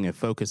 including a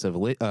focus of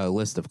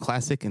list of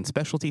classic and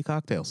specialty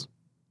cocktails.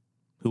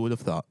 Who would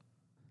have thought?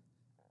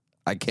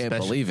 I can't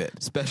believe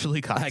it.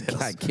 Specialty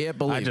cocktails. I can't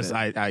believe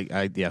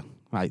it.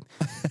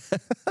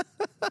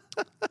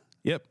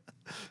 Yep.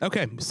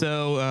 Okay.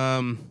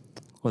 So,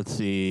 let's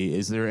see.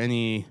 Is there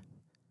any?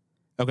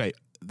 Okay.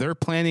 They're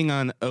planning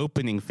on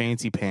opening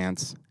Fancy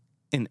Pants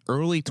in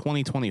early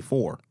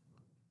 2024.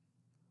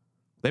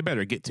 They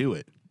better get to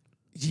it.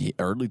 Yeah,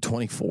 early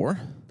 24?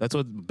 That's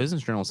what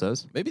Business Journal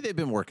says. Maybe they've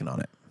been working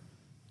on it.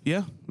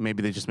 Yeah.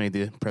 Maybe they just made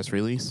the press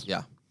release.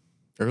 Yeah.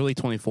 Early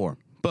 24.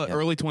 But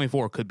early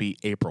 24 could be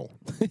April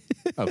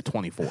of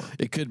 24.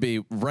 It could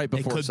be right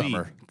before it could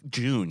summer. Be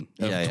June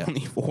of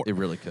 24. It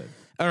really could.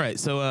 All right,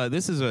 so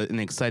this is an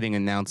exciting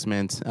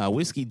announcement.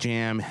 Whiskey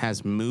Jam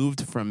has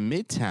moved from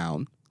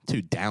Midtown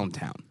to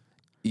downtown.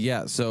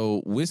 Yeah,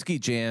 so Whiskey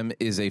Jam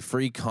is a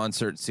free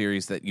concert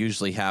series that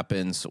usually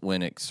happens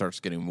when it starts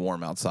getting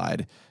warm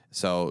outside.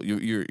 So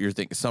you're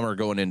thinking summer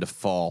going into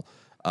fall.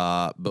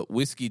 But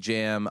Whiskey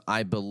Jam,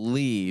 I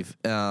believe,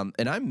 and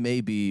I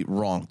may be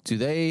wrong. Do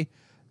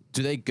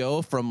they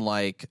go from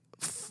like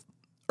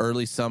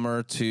early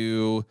summer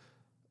to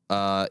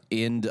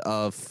end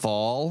of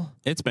fall?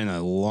 It's been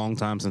a long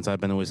time since I've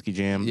been to Whiskey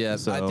Jam. Yeah,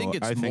 so I think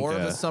it's more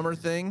of a summer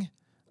thing,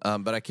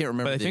 but I can't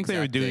remember. But I think they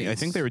were doing. dates. I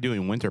think they were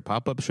doing winter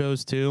pop-up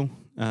shows too.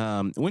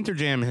 Winter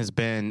Jam has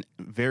been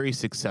very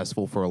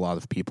successful for a lot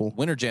of people.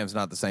 Winter Jam's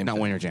not the same. Not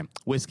thing. Winter Jam,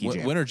 Whiskey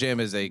Jam. Winter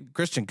Jam is a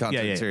Christian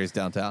concert series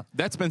downtown.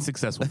 That's been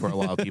successful for a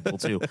lot of people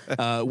too.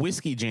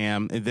 Whiskey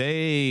Jam,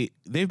 they've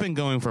been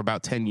going for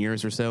about 10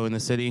 years or so in the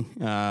city.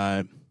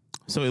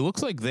 So it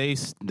looks like they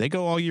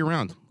go all year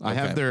round. I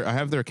have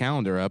their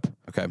calendar up.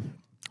 Okay.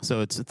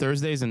 So it's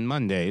Thursdays and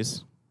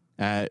Mondays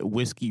at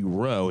Whiskey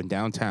Row in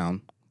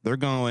downtown. They're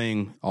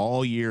going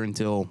all year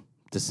until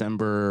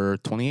December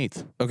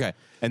 28th. Okay.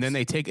 And then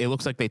it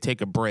looks like they take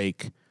a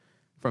break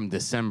from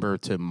December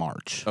to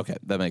March. Okay,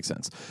 that makes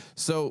sense.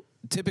 So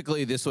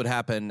typically this would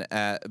happen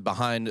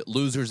behind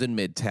Losers in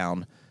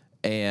Midtown,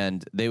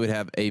 and they would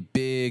have a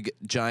big,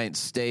 giant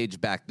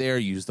stage back there,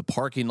 use the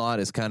parking lot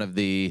as kind of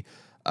the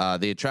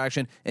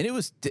attraction. And it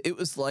was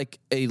like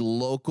a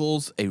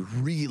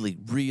really,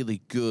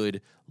 really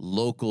good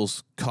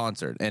locals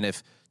concert. And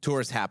if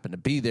tourists happened to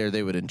be there,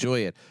 they would enjoy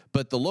it.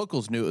 But the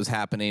locals knew it was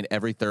happening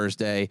every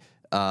Thursday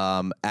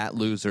at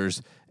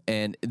Losers,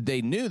 and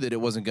they knew that it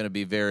wasn't going to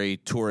be very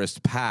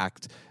tourist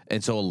packed,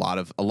 and so a lot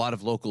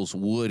of locals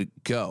would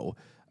go.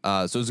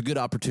 So it was a good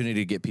opportunity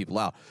to get people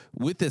out.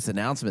 With this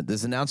announcement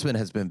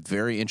has been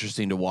very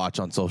interesting to watch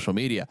on social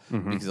media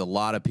because a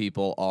lot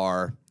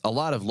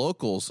of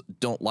locals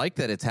don't like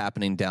that it's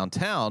happening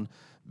downtown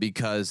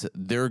because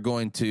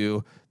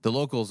the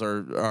locals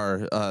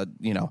are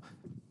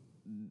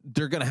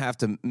they're going to have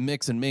to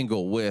mix and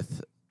mingle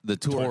with the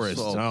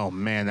tourists. Oh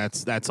man,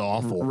 that's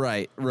awful.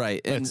 Right.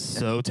 That's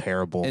so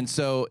terrible. And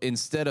so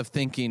instead of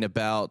thinking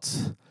about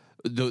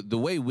the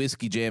way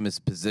Whiskey Jam is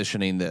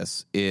positioning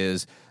this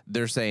is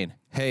they're saying,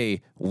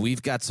 hey,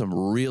 we've got some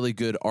really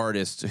good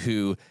artists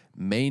who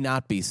may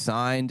not be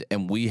signed,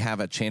 and we have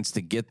a chance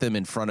to get them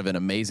in front of an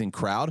amazing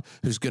crowd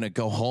who's going to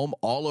go home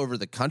all over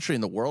the country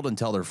and the world and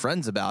tell their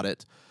friends about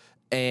it.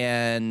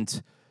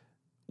 And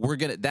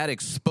that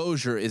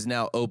exposure is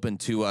now open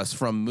to us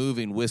from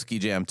moving Whiskey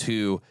Jam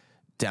to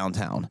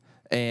downtown.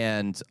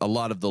 And a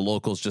lot of the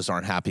locals just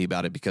aren't happy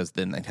about it because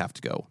then they'd have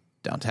to go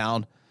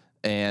downtown.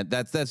 And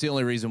that's the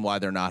only reason why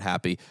they're not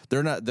happy.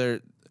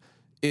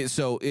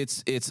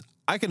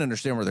 I can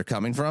understand where they're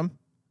coming from,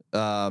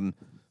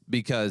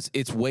 because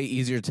it's way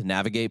easier to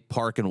navigate,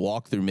 park, and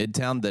walk through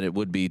Midtown than it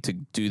would be to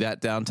do that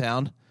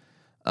downtown.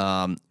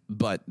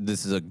 But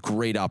this is a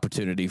great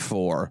opportunity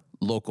for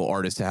local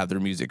artists to have their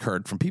music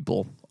heard from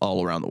people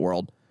all around the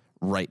world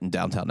right in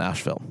downtown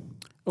Nashville.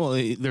 Well,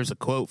 there's a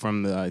quote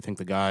from, I think,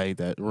 the guy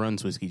that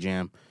runs Whiskey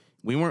Jam.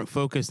 We weren't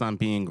focused on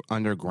being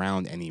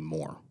underground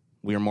anymore.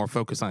 We are more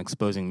focused on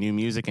exposing new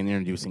music and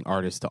introducing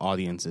artists to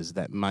audiences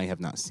that might have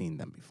not seen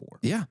them before.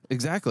 Yeah,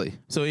 exactly.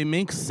 So it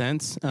makes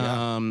sense.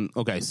 Yeah.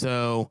 Okay,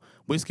 so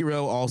Whiskey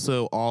Row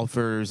also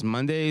offers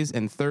Mondays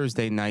and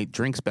Thursday night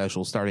drink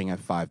specials starting at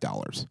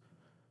 $5.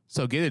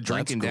 So get a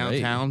drink That's in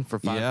great. downtown for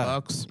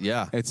 $5.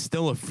 Yeah. It's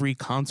still a free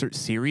concert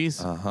series.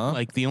 Uh-huh.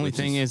 Like the only Which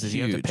thing is is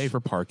you have to huge. pay for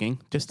parking.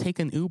 Just take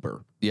an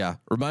Uber. Yeah.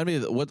 Remind me,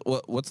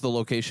 what's the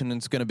location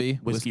it's going to be?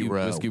 Whiskey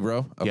Row. Whiskey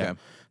Row? Okay. Yeah.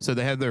 So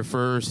they have their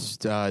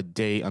first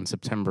date on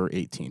September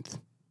 18th.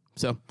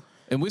 So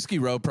And Whiskey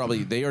Row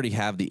they already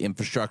have the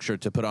infrastructure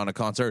to put on a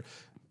concert.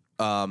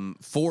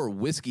 For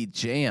Whiskey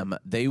Jam,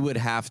 they would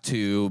have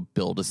to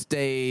build a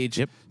stage,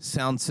 Yep.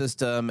 sound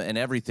system, and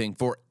everything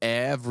for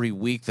every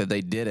week that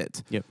they did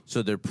it. Yep.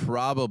 So they're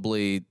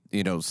probably,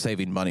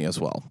 saving money as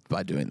well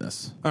by doing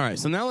this. all right,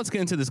 so now let's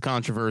get into this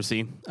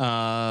controversy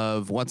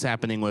of what's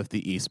happening with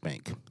the East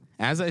Bank.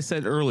 As I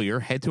said earlier,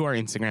 head to our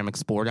Instagram,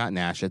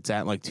 explore.nash. It's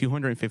at like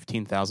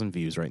 215,000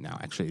 views right now.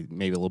 Actually,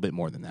 maybe a little bit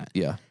more than that.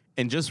 Yeah.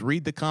 And just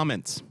read the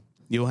comments.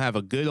 You'll have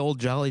a good old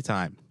jolly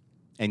time,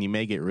 and you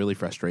may get really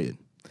frustrated.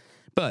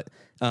 But,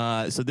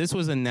 so this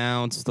was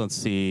announced,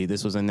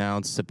 this was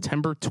announced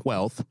September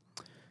 12th.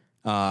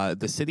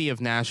 The city of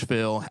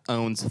Nashville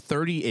owns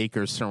 30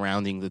 acres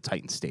surrounding the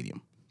Titan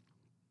Stadium.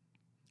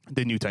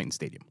 The new Titan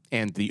Stadium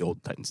and the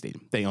old Titan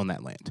Stadium. They own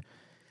that land.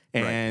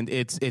 And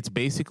it's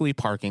basically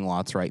parking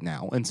lots right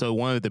now. And so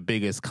one of the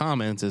biggest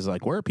comments is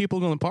like, where are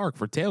people going to park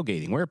for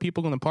tailgating? Where are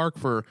people going to park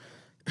for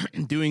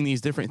doing these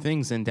different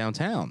things in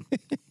downtown?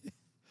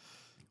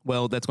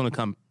 Well, that's going to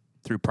come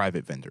through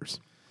private vendors,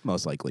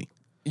 most likely.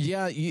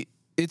 Yeah,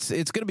 it's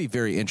going to be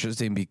very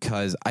interesting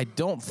because I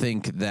don't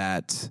think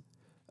that,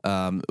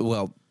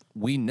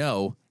 we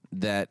know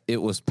that it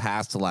was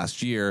passed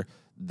last year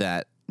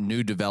that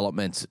new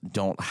developments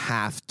don't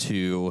have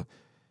to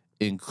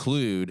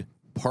include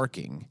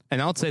parking.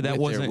 And I'll say that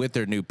wasn't with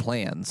their new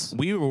plans.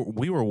 We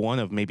were one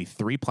of maybe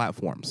 3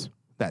 platforms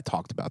that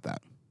talked about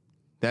that.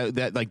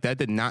 That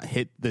did not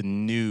hit the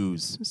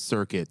news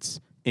circuits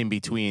in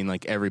between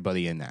like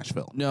everybody in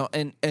Nashville. No,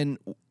 and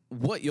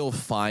what you'll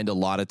find a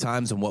lot of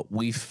times and what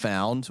we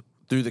found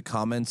through the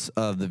comments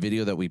of the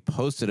video that we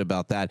posted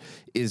about that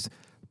is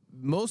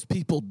most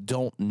people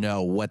don't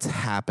know what's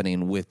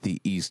happening with the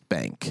East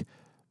Bank.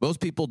 Most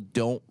people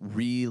don't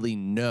really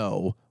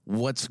know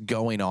what's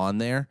going on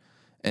there.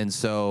 And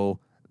so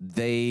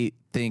they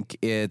think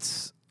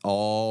it's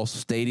all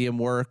stadium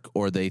work,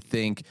 or they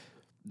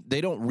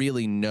don't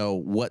really know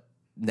what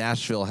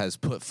Nashville has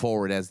put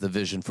forward as the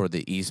vision for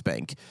the East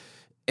Bank.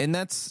 And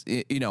that's,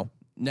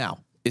 now,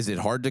 is it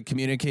hard to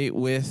communicate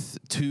with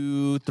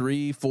 2,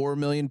 3, 4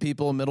 million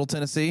people in Middle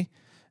Tennessee?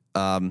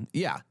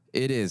 Yeah,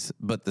 it is.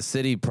 But the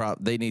city,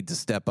 they need to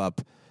step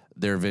up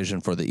their vision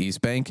for the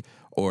East Bank,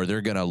 or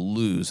they're going to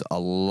lose a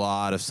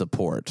lot of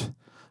support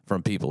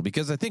from people.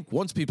 Because I think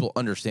once people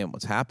understand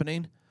what's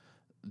happening,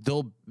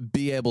 they'll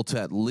be able to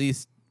at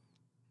least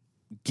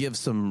give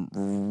some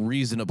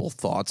reasonable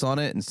thoughts on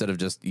it instead of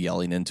just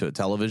yelling into a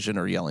television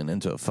or yelling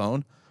into a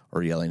phone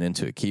or yelling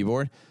into a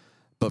keyboard.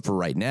 But for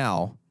right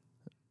now,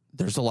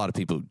 there's a lot of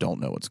people who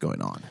don't know what's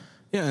going on.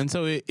 Yeah, and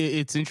so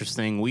it's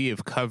interesting. We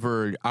have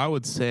covered, I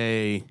would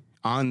say,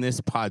 on this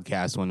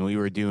podcast when we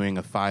were doing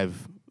a five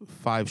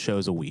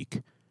shows a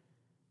week,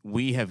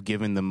 we have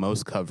given the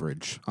most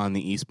coverage on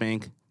the East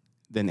Bank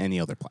than any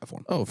other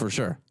platform. Oh, for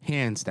sure.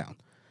 Hands down.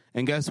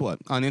 And guess what?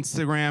 On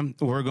Instagram,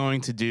 we're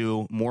going to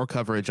do more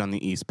coverage on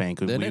the East Bank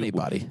Than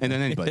anybody.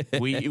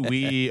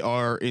 We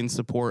are in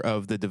support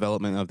of the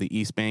development of the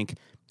East Bank.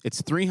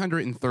 It's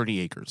 330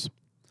 acres.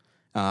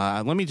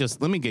 Let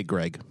me get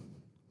Greg.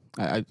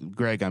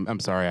 Greg, I'm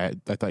sorry.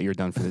 I thought you were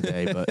done for the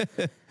day,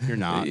 but you're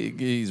not.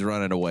 He's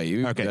running away.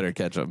 You better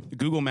catch him.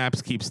 Google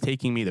Maps keeps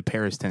taking me to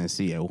Paris,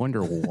 Tennessee. I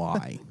wonder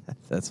why.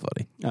 That's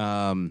funny.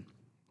 All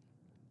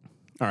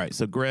right.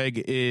 So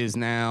Greg is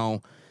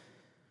now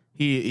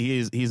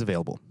he's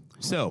available.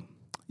 So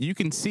you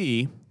can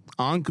see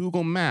on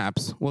Google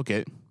Maps.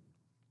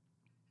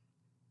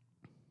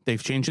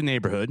 They've changed the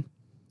neighborhood.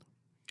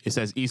 It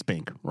says East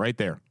Bank right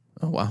there.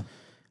 Oh, wow.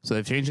 So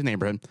they've changed the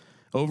neighborhood.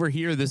 Over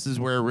here, this is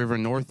where River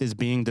North is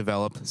being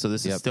developed. So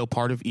this is still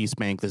part of East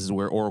Bank. This is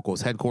where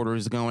Oracle's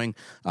headquarters is going.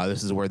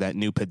 This is where that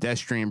new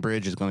pedestrian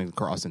bridge is going to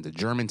cross into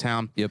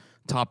Germantown. Yep.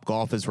 Top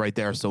Golf is right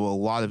there. So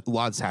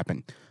lots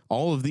happen.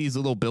 All of these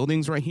little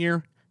buildings right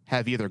here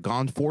have either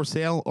gone for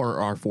sale or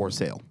are for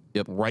sale.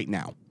 Yep. Right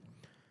now.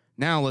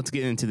 Now let's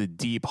get into the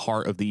deep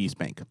heart of the East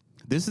Bank.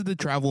 This is the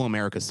Travel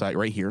America site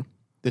right here.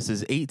 This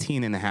is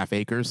 18.5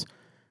 acres.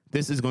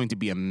 This is going to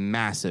be a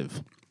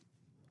massive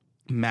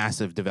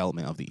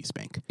development of the East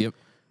Bank. Yep.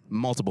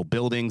 Multiple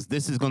buildings.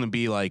 This is going to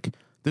be like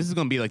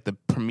the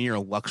premier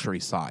luxury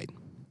side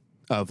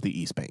of the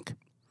East Bank.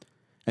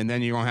 And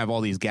then you're going to have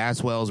all these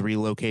gas wells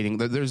relocating.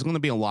 There's going to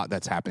be a lot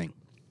that's happening.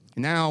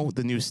 Now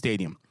the new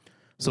stadium.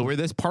 So where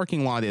this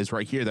parking lot is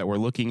right here that we're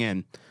looking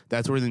in,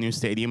 that's where the new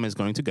stadium is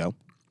going to go.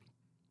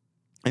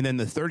 And then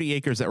the 30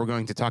 acres that we're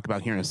going to talk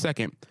about here in a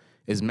second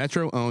is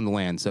Metro-owned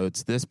land. So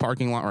it's this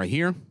parking lot right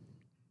here.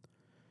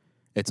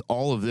 It's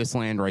all of this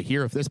land right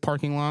here of this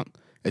parking lot.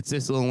 It's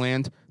this little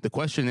land. The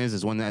question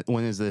is when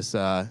is this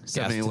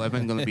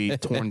 7-Eleven going to be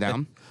torn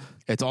down?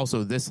 It's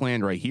also this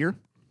land right here.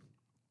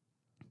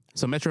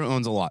 So Metro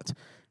owns a lot.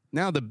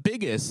 Now, the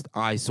biggest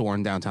eyesore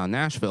in downtown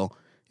Nashville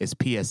is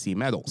PSC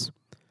Metals.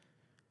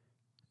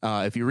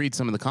 If you read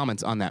some of the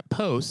comments on that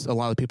post, a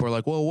lot of people are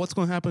like, well, what's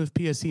going to happen with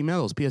PSC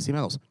Metals?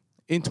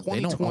 In 2021,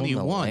 they don't own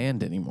the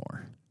land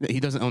anymore. He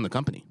doesn't own the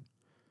company.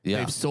 Yeah.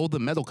 They've sold the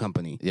metal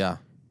company. Yeah.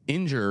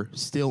 Inger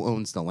still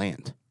owns the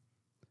land.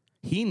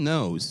 He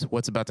knows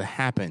what's about to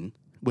happen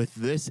with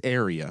this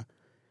area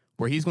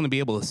where he's going to be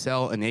able to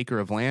sell an acre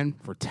of land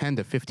for $10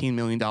 to $15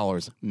 million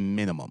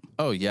minimum.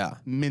 Oh, yeah.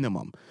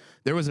 Minimum.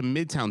 There was a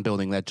Midtown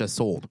building that just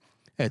sold.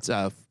 It's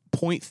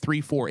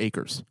 0.34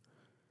 acres.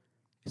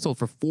 It sold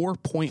for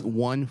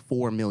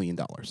 $4.14 million.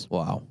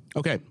 Wow.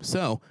 Okay,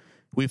 so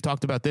we've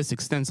talked about this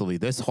extensively.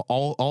 This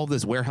all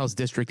this warehouse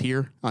district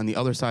here on the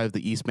other side of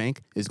the East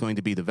Bank is going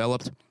to be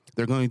developed.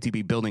 They're going to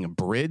be building a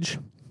bridge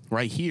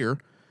right here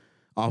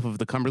off of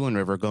the Cumberland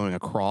River going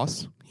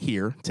across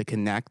here to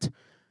connect.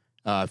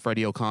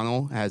 Freddie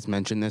O'Connell has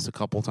mentioned this a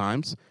couple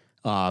times.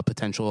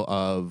 Potential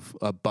of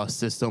a bus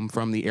system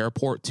from the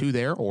airport to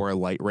there or a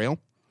light rail.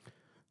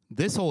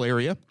 This whole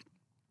area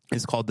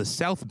is called the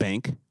South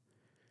Bank.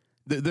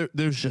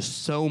 There's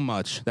just so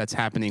much that's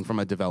happening from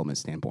a development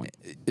standpoint.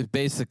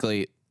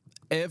 Basically,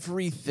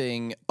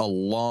 everything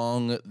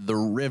along the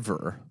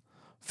river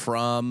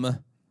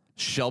from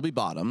Shelby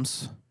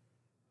Bottoms,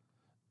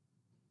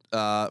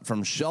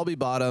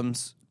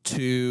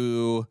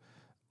 to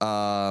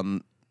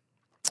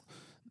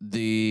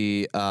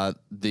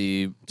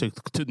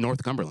To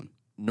North Cumberland.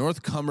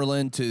 North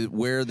Cumberland to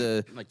where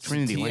the Like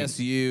Trinity Lane.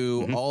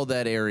 TSU, all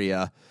that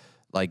area,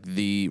 like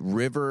the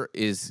river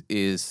is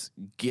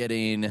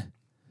getting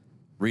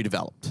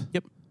redeveloped.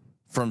 Yep.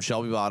 From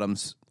Shelby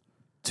Bottoms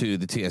to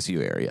the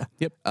TSU area.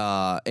 Yep.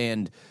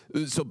 And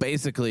so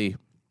basically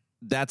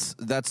that's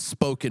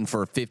spoken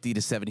for 50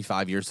 to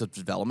 75 years of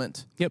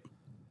development. Yep.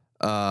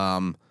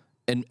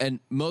 And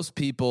most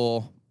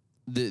people,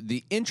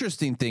 the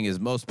interesting thing is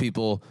most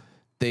people,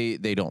 they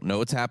don't know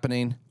what's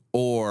happening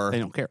or They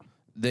don't care.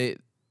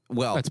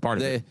 That's part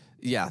of it.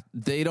 Yeah.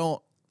 They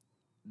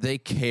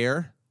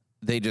care.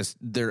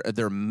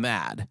 They're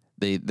mad.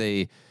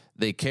 They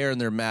care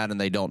and they're mad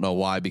and they don't know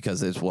why because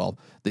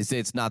they say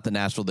it's not the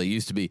Nashville they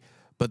used to be,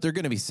 but they're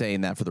going to be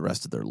saying that for the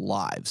rest of their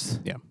lives.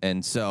 Yeah.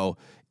 And so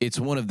it's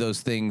one of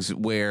those things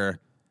where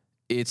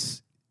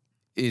it's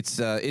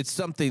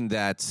something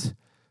that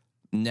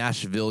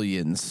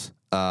Nashvillians,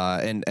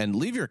 and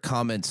leave your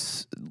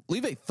comments,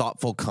 leave a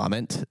thoughtful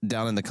comment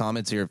down in the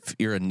comments here if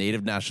you're a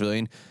native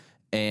Nashvillian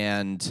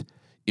and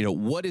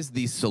what is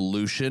the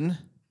solution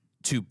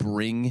to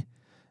bring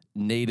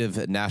native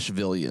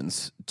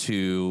Nashvillians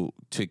to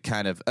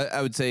kind of,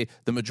 I would say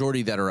the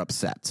majority that are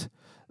upset,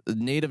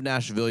 native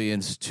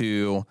Nashvillians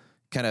to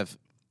kind of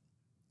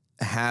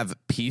have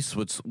peace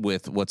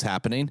with what's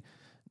happening.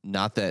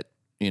 Not that,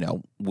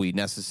 we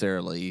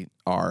necessarily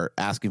are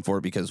asking for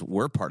it because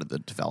we're part of the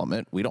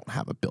development. We don't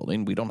have a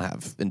building. We don't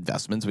have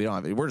investments.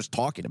 We're just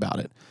talking about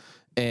it.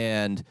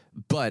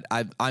 But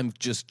I'm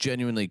just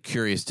genuinely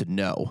curious to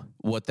know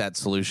what that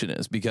solution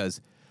is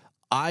because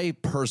I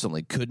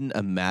personally couldn't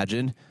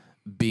imagine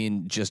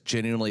being just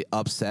genuinely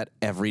upset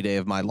every day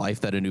of my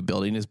life that a new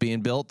building is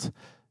being built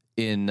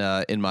in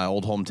my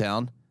old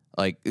hometown.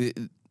 Like,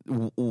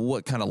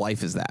 what kind of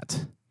life is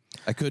that?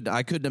 I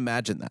couldn't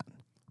imagine that.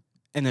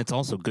 And it's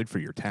also good for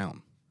your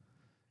town.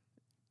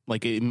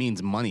 Like, it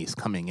means money's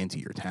coming into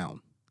your town.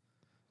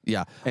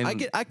 Yeah.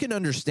 And I can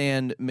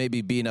understand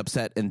maybe being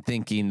upset and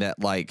thinking that,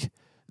 like,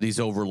 these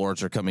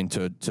overlords are coming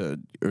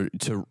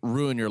to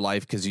ruin your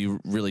life because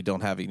you really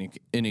don't have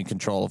any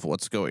control of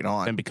what's going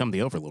on and become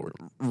the overlord.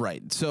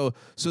 Right. So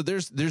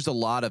there's a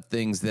lot of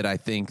things that I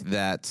think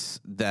that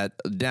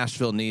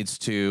Nashville needs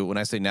to, when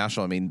I say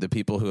Nashville, I mean the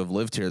people who have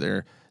lived here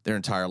their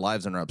entire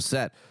lives and are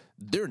upset.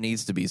 There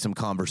needs to be some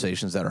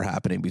conversations that are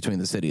happening between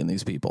the city and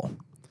these people.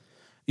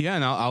 Yeah,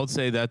 and I would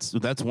say that's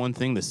one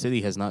thing the city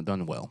has not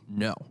done well.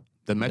 No.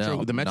 The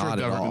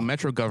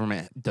metro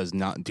government does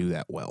not do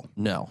that well.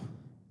 No.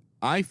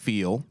 I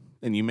feel,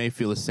 and you may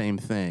feel the same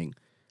thing,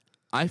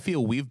 I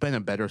feel we've been a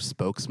better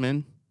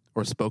spokesman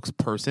or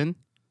spokesperson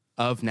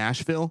of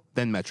Nashville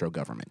than Metro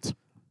government.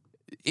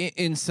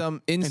 In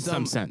some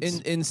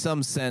sense, in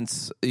some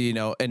sense, you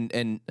know,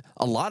 and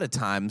a lot of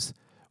times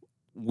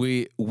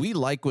we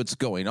like what's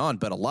going on,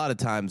 but a lot of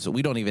times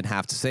we don't even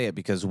have to say it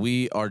because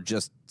we are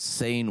just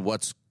saying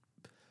what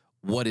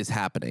is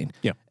happening.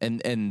 Yeah.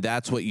 And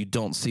that's what you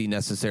don't see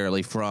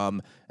necessarily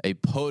from a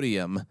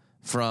podium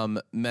from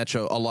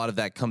Metro. A lot of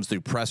that comes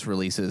through press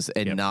releases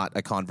and not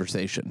a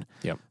conversation.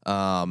 Yep.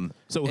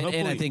 So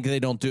and I think they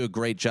don't do a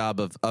great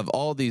job of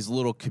all these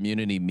little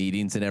community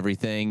meetings and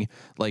everything.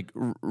 Like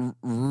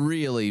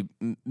really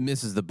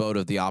misses the boat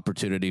of the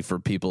opportunity for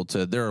people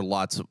to. There are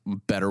lots of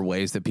better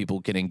ways that people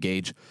can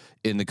engage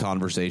in the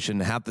conversation.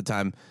 Half the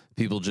time,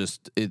 people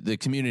the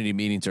community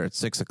meetings are at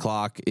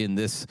 6:00 in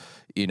this,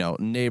 you know,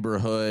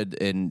 neighborhood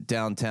and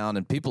downtown,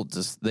 and people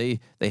just they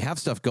have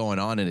stuff going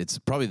on, and it's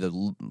probably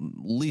the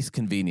least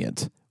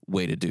convenient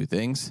way to do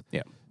things.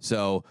 Yeah.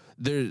 So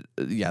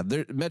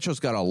Metro's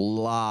got a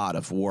lot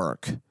of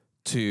work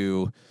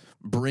to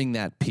bring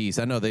that peace.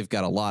 I know they've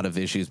got a lot of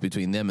issues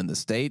between them and the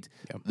state.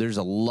 Yep. There's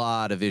a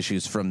lot of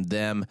issues from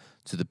them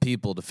to the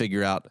people to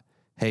figure out,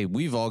 hey,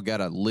 we've all got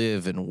to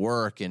live and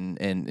work and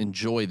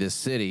enjoy this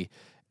city.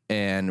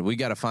 And we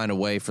got to find a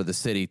way for the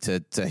city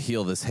to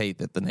heal this hate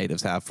that the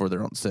natives have for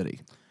their own city.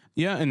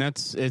 Yeah, and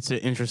it's an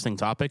interesting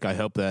topic. I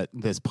hope that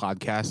this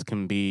podcast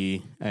can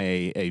be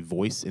a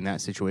voice in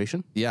that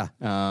situation. Yeah.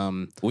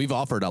 We've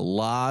offered a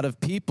lot of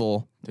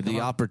people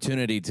the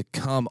opportunity to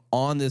come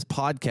on this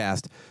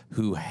podcast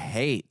who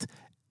hate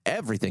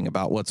everything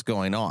about what's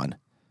going on.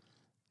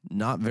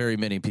 Not very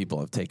many people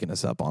have taken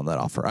us up on that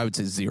offer. I would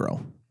say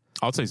zero.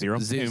 I'll say zero.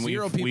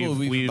 Zero people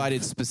we've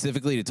invited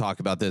specifically to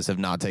talk about this have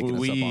not taken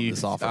us up on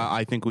this offer.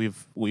 I think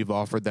we've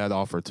offered that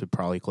offer to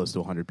probably close to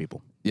 100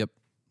 people. Yep.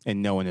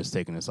 And no one has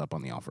taken us up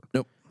on the offer.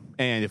 Nope.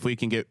 And if we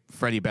can get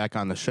Freddie back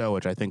on the show,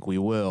 which I think we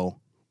will,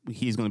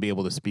 he's going to be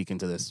able to speak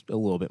into this a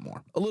little bit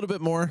more. A little bit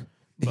more.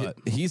 But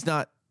he's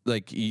not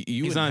like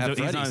you would have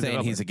Freddie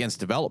saying he's against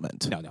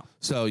development. No.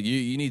 So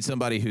you need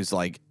somebody who's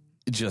like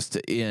just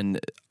in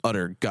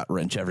utter gut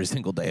wrench every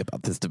single day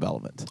about this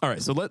development. All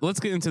right, so let's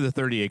get into the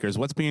 30 acres.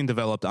 What's being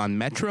developed on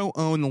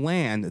Metro-owned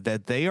land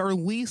that they are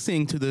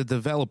leasing to the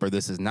developer.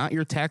 This is not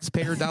your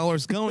taxpayer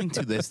dollars going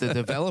to this. The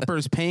developer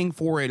is paying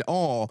for it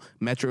all.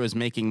 Metro is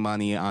making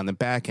money on the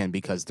back end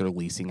because they're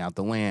leasing out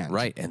the land.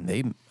 Right,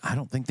 and I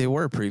don't think they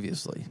were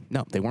previously.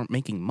 No, they weren't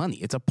making money.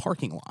 It's a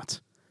parking lot.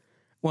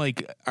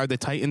 Like, are the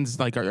Titans,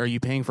 like, are you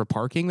paying for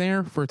parking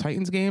there for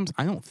Titans games?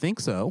 I don't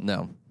think so.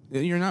 No.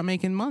 You're not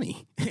making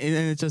money. And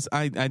it's just,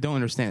 I don't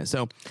understand it.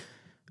 So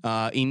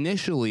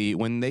initially,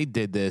 when they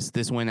did this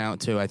went out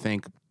to, I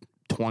think,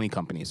 20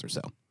 companies or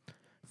so.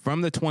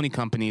 From the 20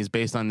 companies,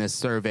 based on this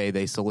survey,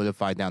 they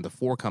solidified down to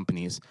 4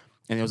 companies.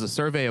 And it was a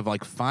survey of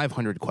like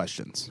 500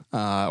 questions,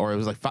 or it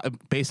was like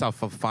based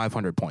off of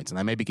 500 points. And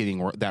I may be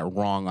getting that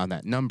wrong on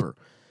that number.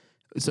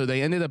 So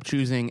they ended up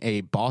choosing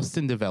a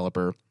Boston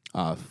developer,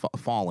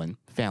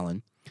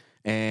 Fallon,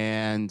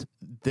 and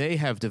they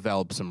have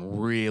developed some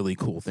really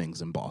cool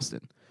things in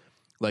Boston.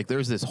 Like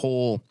there's this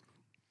whole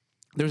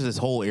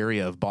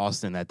area of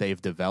Boston that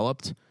they've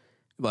developed.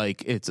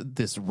 Like it's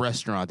this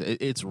restaurant.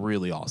 It's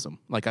really awesome.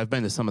 Like I've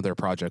been to some of their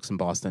projects in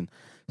Boston.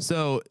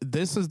 So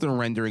this is the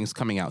renderings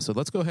coming out. So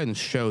let's go ahead and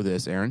show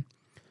this, Aaron.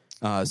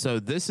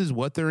 So this is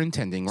what they're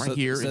intending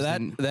here. So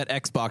that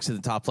Xbox in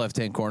the top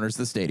left-hand corner is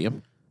the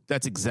stadium.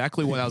 That's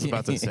exactly what I was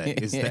about to say.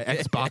 Is the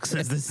Xbox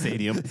is the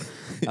stadium.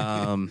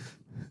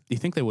 You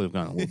think they would have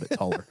gone a little bit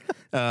taller.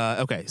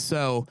 Okay,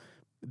 so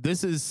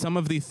this is some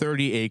of the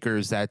 30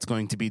 acres that's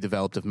going to be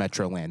developed of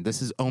Metro land.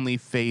 This is only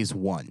phase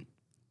 1.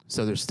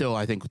 So there's still,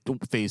 I think,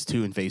 phase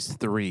 2 and phase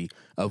 3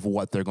 of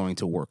what they're going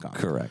to work on.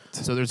 Correct.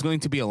 So there's going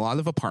to be a lot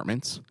of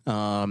apartments.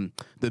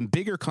 The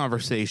bigger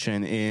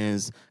conversation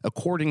is,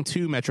 according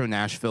to Metro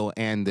Nashville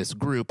and this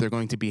group, they're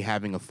going to be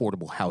having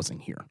affordable housing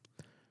here.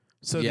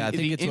 So yeah, I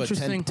think it's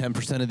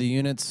 10% of the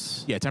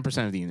units. Yeah,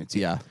 10% of the units.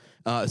 Yeah.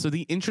 So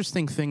the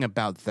interesting thing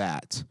about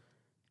that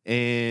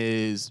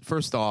is,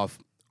 first off,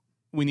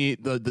 we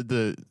need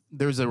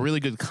there's a really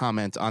good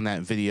comment on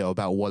that video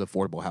about what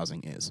affordable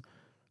housing is.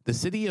 The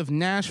city of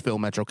Nashville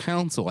Metro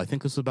Council, I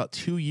think this was about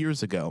 2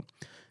 years ago,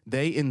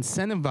 they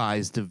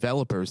incentivized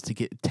developers to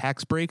get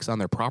tax breaks on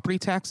their property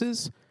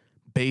taxes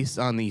based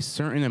on the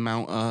certain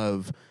amount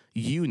of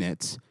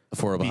units.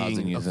 Affordable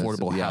housing.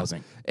 Affordable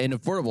housing. And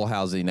affordable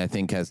housing, I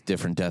think, has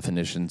different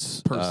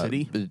definitions per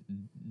city.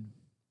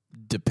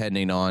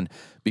 Depending on,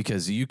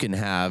 because you can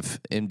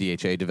have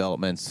MDHA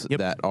developments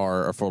that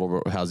are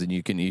affordable housing.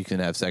 You can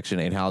have Section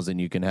 8 housing.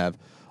 You can have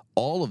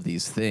all of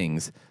these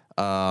things,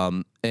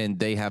 and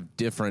they have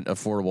different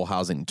affordable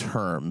housing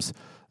terms.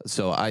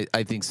 So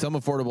I think some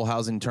affordable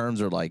housing terms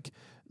are like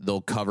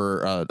they'll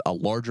cover a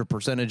larger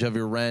percentage of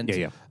your rent.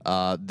 There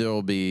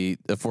will be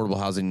affordable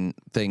housing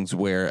things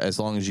where as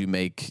long as you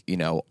make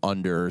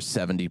under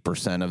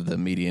 70% of the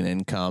median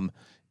income,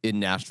 in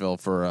Nashville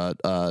for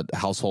a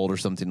household or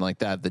something like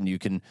that, then you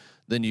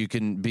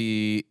can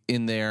be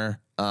in there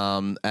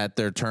at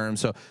their term.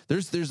 So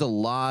there's a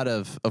lot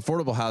of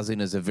affordable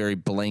housing is a very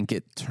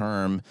blanket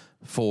term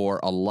for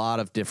a lot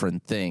of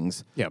different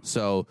things. Yep.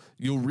 So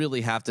you'll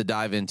really have to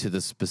dive into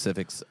the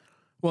specifics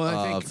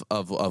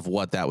of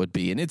what that would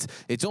be. And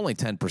it's only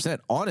 10%.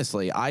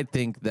 Honestly, I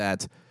think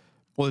that.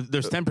 Well,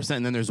 there's 10%,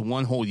 and then there's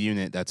one whole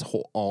unit that's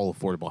all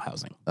affordable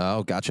housing.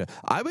 Oh, gotcha.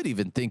 I would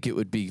even think it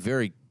would be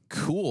very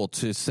cool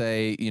to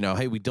say,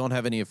 hey, we don't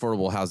have any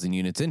affordable housing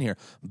units in here,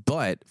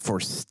 but for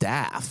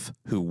staff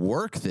who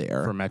work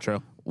there. For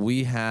Metro?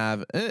 We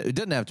have, it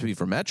doesn't have to be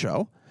for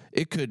Metro.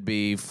 It could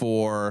be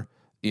for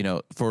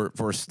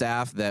for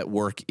staff that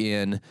work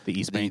in the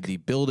East Bank, the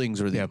buildings,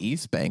 or the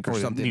East Bank, or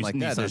something like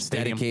that. There's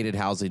Stadium. Dedicated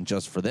housing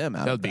just for them.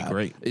 That would be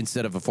great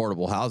instead of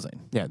affordable housing.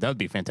 Yeah, that would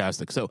be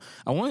fantastic. So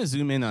I want to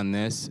zoom in on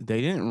this.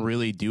 They didn't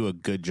really do a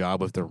good job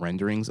with the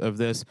renderings of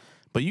this,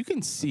 but you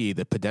can see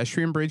the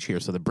pedestrian bridge here.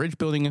 So the bridge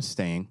building is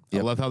staying.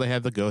 Yep. I love how they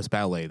have the Ghost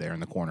Ballet there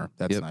in the corner.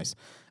 That's nice.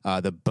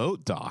 The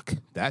boat dock,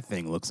 that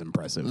thing looks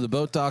impressive. The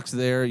boat dock's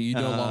there. You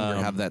no longer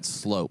have that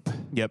slope.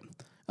 Yep.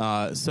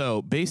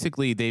 So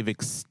basically, they've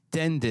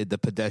extended the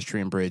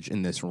pedestrian bridge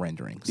in this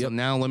rendering. So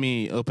now let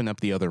me open up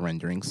the other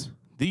renderings.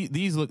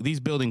 These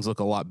buildings look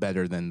a lot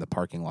better than the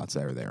parking lots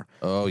that are there.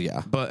 Oh,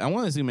 yeah. But I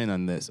want to zoom in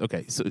on this.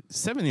 Okay, so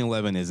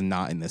 7-Eleven is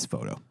not in this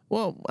photo.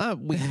 Well,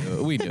 we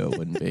knew it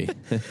wouldn't be.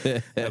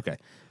 Okay.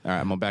 All right,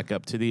 I'm going to back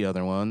up to the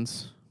other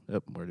ones.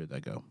 Oh, where did I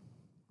go?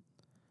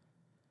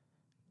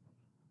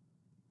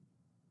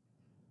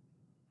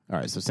 All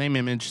right, so same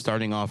image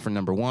starting off for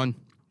number 1.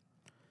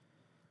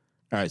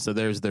 All right, so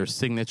there's their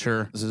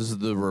signature. This is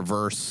the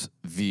reverse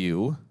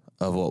view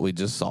of what we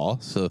just saw.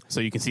 So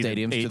you can see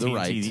stadiums the to the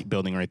right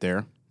building right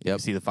there. You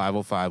see the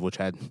 505, which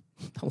had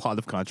a lot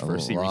of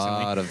controversy recently.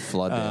 A lot of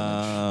flood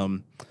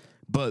damage.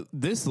 But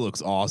this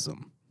looks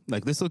awesome.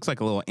 Like, this looks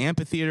like a little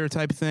amphitheater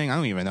type thing. I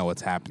don't even know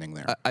what's happening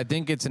there. I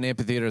think it's an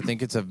amphitheater. I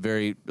think it's a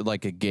very,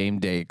 like, a game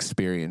day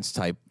experience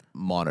type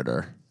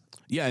monitor.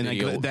 Yeah, and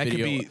that could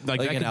be like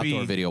that an could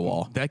outdoor be video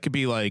wall. That could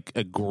be like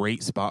a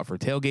great spot for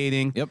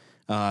tailgating. Yep.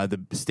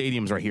 The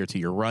stadium's right here to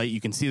your right. You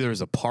can see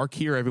there's a park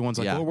here. Everyone's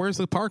like, "Well, where's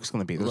the park's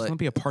going to be?" There's going to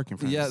be a park in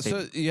front. of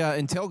the stadium.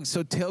 And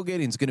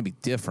tailgating's going to be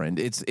different.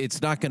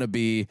 It's not going to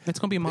be. It's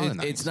going to be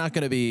modernized. It's not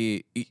going to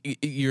be.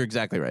 You're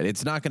exactly right.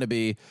 It's not going to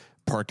be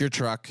park your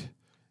truck,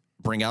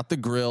 bring out the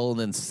grill,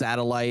 and then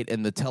satellite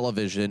and the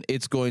television.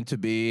 It's going to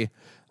be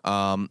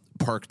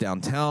park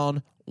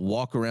downtown,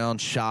 walk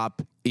around,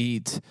 shop,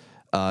 eat.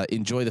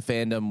 Enjoy the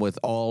fandom with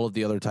all of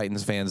the other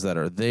Titans fans that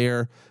are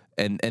there,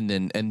 and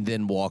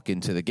then walk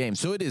into the game.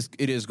 So it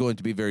is going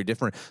to be very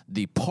different.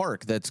 The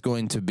park that's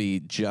going to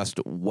be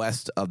just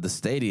west of the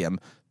stadium,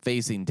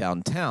 facing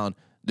downtown,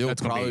 there will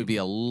probably be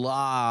a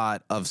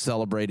lot of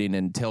celebrating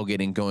and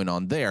tailgating going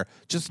on there,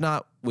 just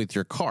not with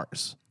your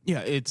cars.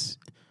 Yeah,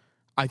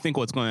 I think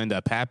what's going to end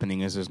up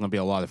happening is there's going to be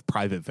a lot of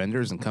private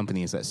vendors and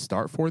companies that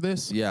start for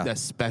this that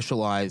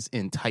specialize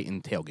in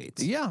Titan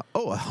tailgates. Yeah.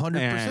 Oh, 100%.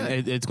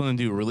 And it's going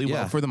to do really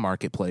well for the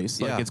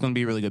marketplace. Like, it's going to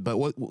be really good. But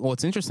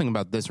what's interesting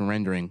about this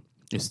rendering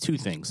is two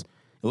things.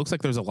 It looks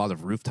like there's a lot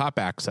of rooftop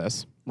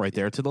access right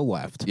there to the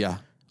left. Yeah.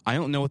 I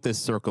don't know what this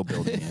circle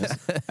building is,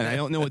 and I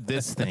don't know what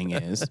this thing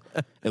is.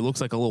 It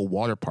looks like a little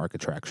water park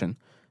attraction.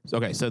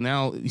 So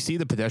now you see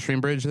the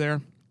pedestrian bridge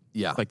there?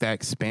 Yeah. Like that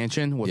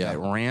expansion with that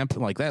ramp.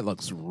 Like, that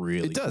looks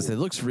really It does. cool. It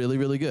looks really,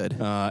 really good.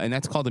 And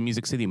that's called the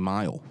Music City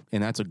Mile.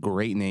 And that's a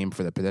great name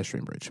for the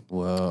pedestrian bridge.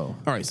 Whoa.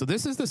 All right. So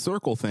this is the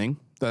circle thing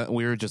that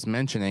we were just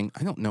mentioning.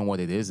 I don't know what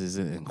it is. Is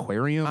it an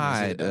aquarium?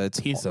 Is it a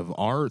piece of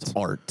art? It's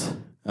art.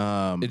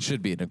 It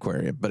should be an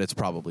aquarium, but it's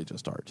probably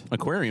just art.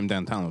 Aquarium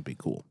downtown would be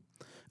cool.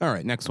 All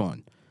right. Next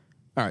one.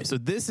 All right. So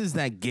this is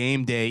that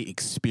game day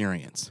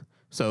experience.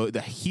 So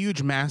the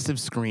huge, massive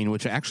screen,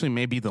 which actually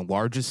may be the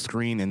largest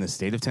screen in the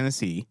state of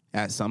Tennessee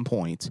at some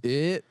point.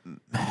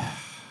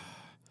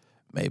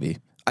 Maybe.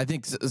 I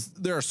think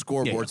there are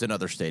scoreboards in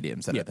other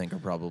stadiums that I think are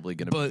probably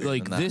going to be. But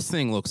like, this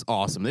thing looks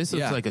awesome. This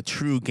looks like a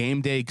true game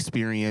day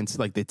experience.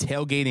 Like, the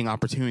tailgating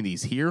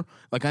opportunities here.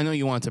 Like, I know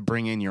you want to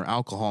bring in your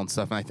alcohol and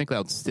stuff, and I think that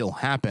would still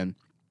happen.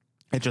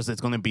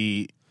 It's going to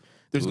be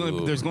there's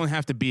going to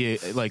have to be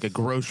a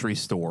grocery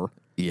store.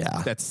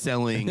 Yeah, that's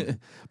selling,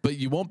 but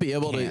you won't be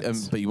able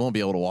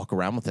to walk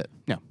around with it.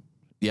 No.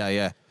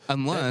 Yeah.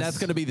 Unless that's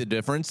going to be the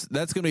difference.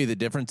 That's going to be the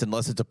difference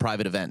unless it's a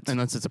private event.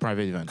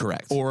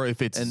 Correct. Or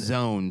if it's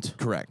zoned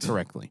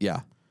correctly. Yeah.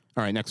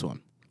 All right, next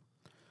one.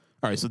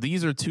 All right, so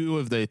these are two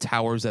of the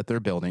towers that they're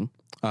building.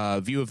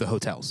 View of the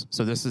hotels.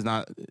 So this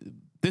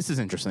is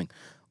interesting.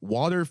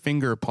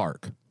 Waterfinger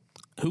Park.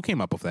 Who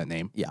came up with that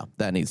name? Yeah,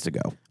 that needs to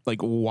go.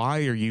 Like,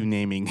 why are you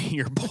naming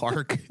your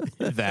park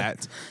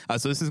that?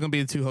 So this is going to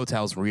be the two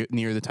hotels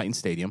near the Titan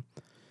Stadium.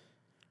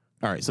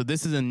 All right, so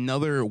this is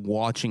another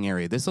watching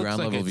area. This looks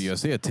ground level view. I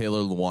see a Taylor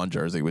Lewan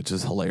jersey, which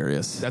is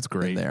hilarious. That's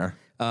great. There.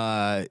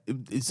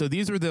 So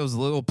these are those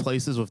little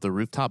places with the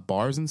rooftop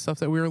bars and stuff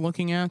that we were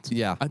looking at.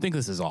 Yeah, I think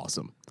this is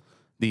awesome.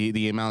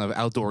 the amount of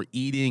outdoor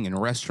eating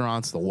and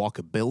restaurants, the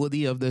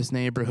walkability of this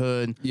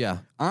neighborhood. Yeah.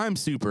 I'm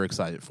super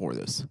excited for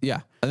this.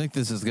 Yeah. I think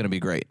this is going to be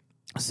great.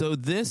 So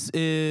this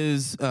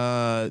is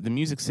the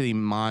Music City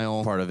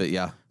Mile. Part of it,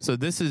 yeah. So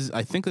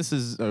I think this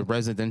is a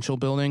residential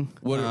building.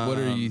 What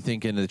are you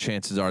thinking the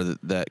chances are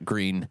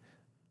that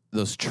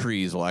those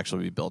trees will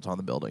actually be built on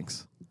the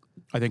buildings?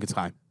 I think it's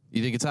high.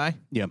 You think it's high?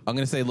 Yeah. I'm going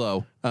to say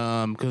low.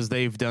 Because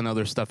they've done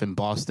other stuff in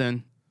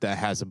Boston that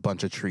has a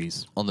bunch of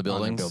trees On the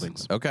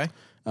buildings? Okay.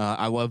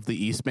 I love the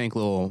East Bank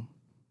little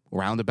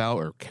roundabout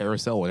or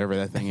carousel, whatever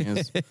that thing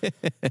is.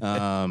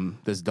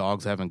 This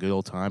dog's having a good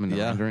old time in the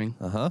rendering.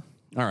 Uh-huh.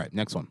 All right,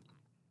 next one.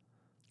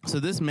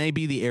 So this may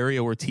be the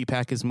area where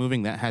TPAC is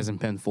moving. That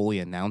hasn't been fully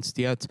announced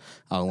yet.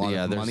 A lot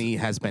of money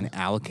has been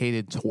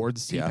allocated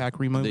towards TPAC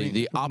removing.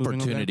 The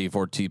opportunity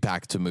for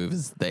TPAC to move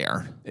is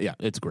there. Yeah,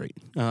 it's great.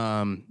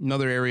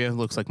 Another area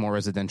looks like more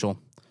residential.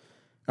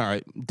 All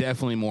right,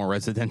 definitely more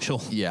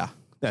residential. Yeah.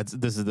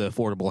 This is the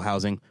affordable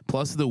housing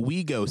plus the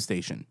WeGo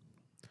station.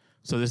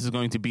 So this is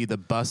going to be the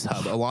bus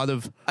hub. A lot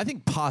of I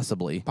think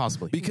possibly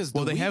because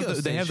they have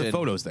the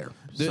photos there.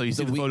 So you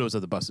see the photos of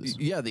the buses.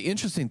 Yeah, the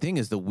interesting thing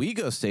is the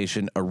WeGo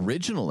station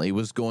originally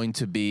was going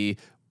to be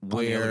on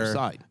the other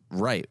side,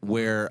 right?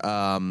 Where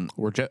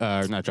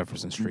not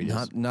Jefferson Street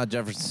is not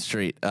Jefferson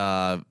Street.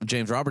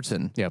 James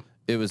Robertson. Yeah,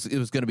 it was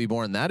going to be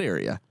more in that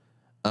area.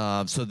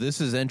 So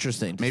this is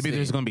interesting. Maybe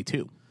there's going to be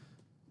two.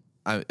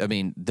 I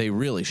mean, they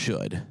really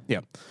should. Yeah.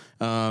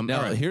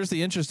 Now, here's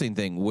the interesting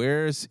thing.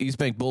 Where's East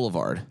Bank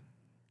Boulevard?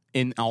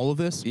 In all of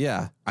this?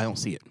 Yeah. I don't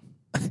see it.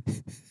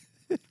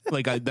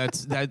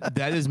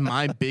 That is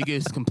my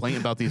biggest complaint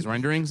about these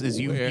renderings is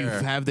you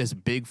have this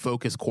big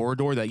focus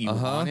corridor that you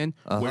want in.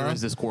 Where is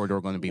this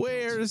corridor going to be built?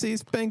 Where's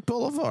East Bank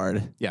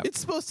Boulevard? Yeah. It's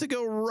supposed to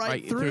go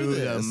right through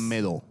the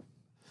middle.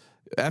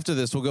 After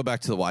this, we'll go back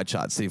to the wide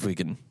shot, see if we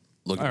can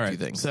look at a few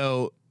things.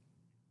 So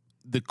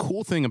the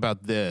cool thing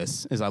about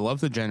this is I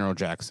love the General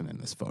Jackson in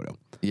this photo.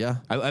 Yeah.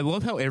 I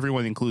love how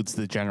everyone includes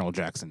the General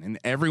Jackson in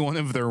every one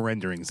of their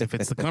renderings. If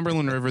it's the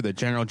Cumberland River, the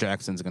General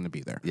Jackson's going to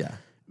be there. Yeah.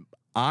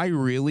 I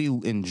really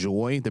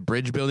enjoy the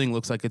bridge building.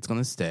 Looks like it's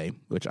going to stay,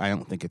 which I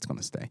don't think it's going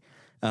to stay.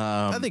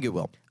 I think it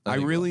will. I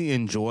really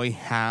enjoy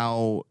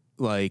how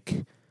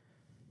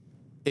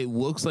it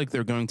looks like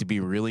they're going to be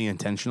really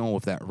intentional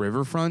with that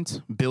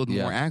riverfront, build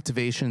more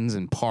activations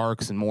and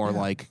parks and more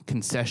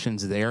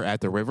concessions there at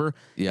the river.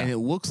 Yeah. And it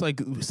looks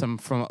like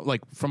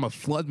from a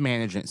flood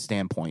management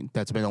standpoint,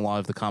 that's been a lot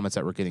of the comments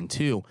that we're getting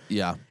too.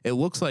 Yeah. It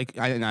looks like,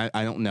 I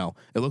don't know,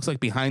 it looks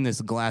like behind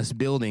this glass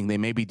building, they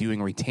may be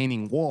doing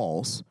retaining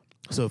walls.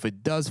 So if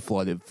it does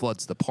flood, it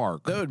floods the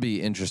park. That would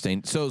be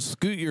interesting. So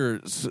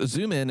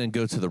zoom in and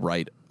go to the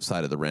right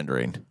side of the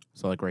rendering.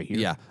 So like right here.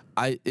 Yeah.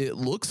 It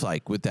looks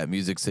like with that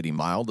Music City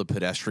Mile, the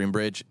pedestrian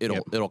bridge,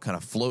 it'll kind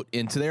of float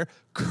into there,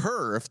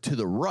 curve to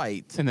the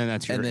right, and then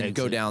exit.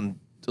 Go down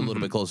a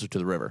little bit closer to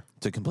the river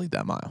to complete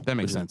that mile. That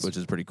makes sense, which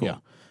is pretty cool. Yeah.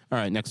 All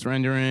right, next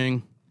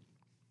rendering.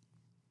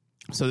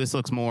 So this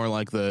looks more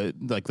like the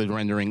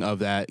rendering of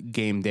that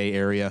game day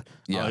area.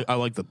 Yeah, I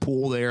like the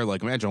pool there.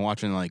 Like imagine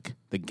watching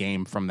the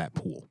game from that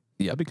pool.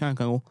 Yeah, that'd be kind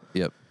of cool.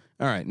 Yep.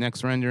 All right,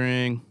 next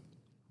rendering.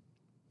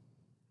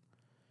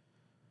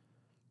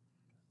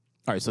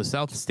 All right, so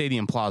South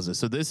Stadium Plaza.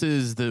 So this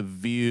is the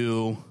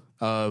view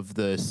of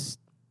the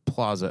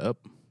plaza.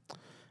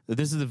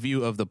 This is the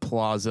view of the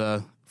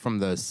plaza from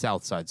the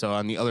south side. So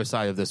on the other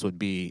side of this would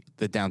be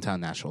the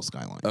downtown Nashville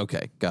skyline.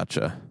 Okay,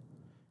 gotcha.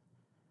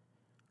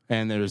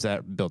 And there's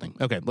that building.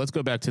 Okay, let's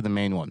go back to the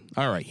main one.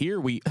 All right, here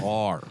we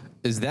are.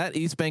 Is that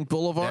East Bank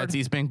Boulevard? That's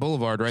East Bank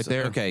Boulevard right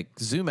there. Okay,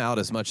 zoom out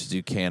as much as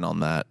you can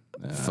on that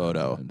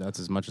photo. That's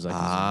as much as I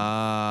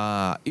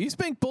can zoom. East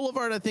Bank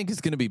Boulevard I think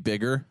is going to be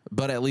bigger,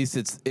 but at least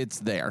it's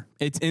there.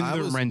 It's in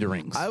the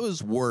renderings. I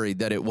was worried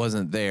that it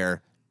wasn't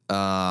there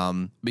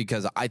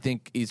because I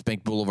think East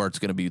Bank Boulevard's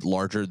going to be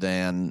larger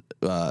than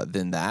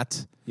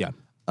that. Yeah.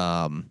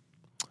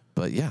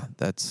 But yeah,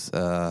 that's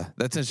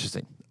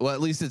interesting. Well, at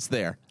least it's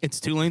there. It's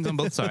 2 lanes on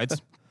both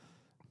sides.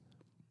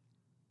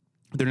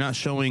 They're not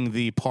showing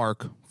the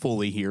park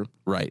fully here.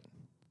 Right.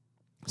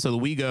 So the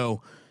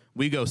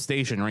WeGo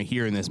station right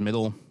here in this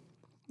middle,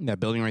 that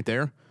building right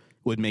there,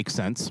 would make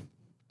sense.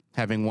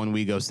 Having one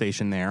WeGo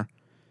station there.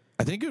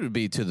 I think it would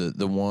be to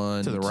the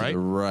one to the right.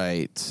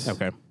 Right.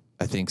 Okay.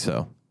 I think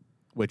so.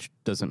 Which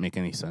doesn't make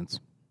any sense.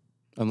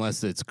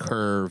 Unless it's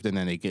curved and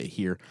then they get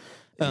here.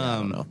 I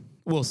don't know.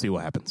 We'll see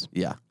what happens.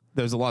 Yeah.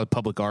 There's a lot of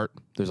public art.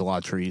 There's a lot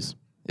of trees.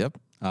 Yep.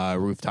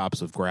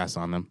 Rooftops with grass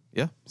on them.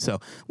 Yeah. So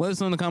let us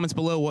know in the comments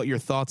below what your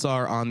thoughts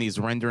are on these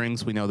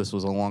renderings. We know this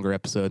was a longer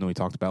episode and we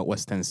talked about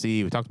West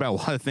Tennessee. We talked about a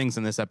lot of things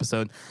in this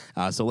episode.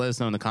 So let us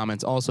know in the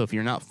comments. Also, if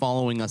you're not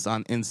following us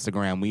on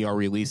Instagram, we are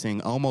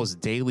releasing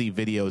almost daily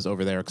videos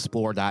over there,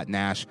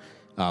 explore.nash.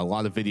 A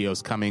lot of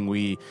videos coming.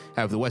 We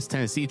have the West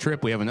Tennessee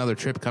trip. We have another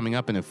trip coming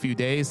up in a few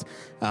days.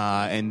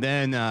 And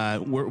then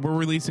we're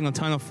releasing a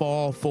ton of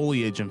fall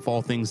foliage and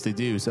fall things to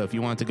do. So if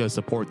you want to go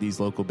support these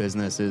local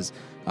businesses,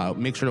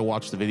 make sure to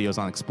watch the videos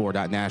on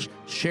explore.nash.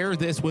 Share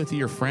this with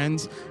your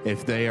friends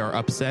if they are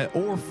upset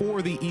or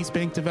for the East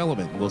Bank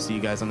development. We'll see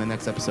you guys on the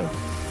next episode.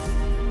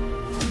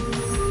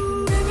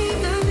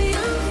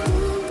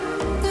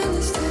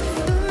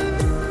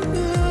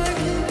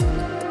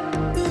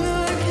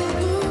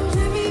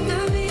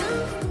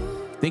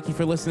 Thank you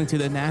for listening to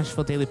the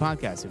Nashville Daily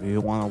Podcast. If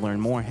you want to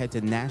learn more, head to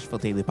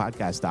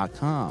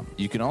NashvilleDailyPodcast.com.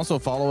 You can also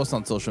follow us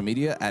on social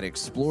media at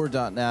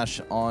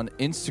explore.nash on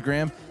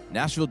Instagram,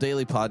 Nashville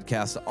Daily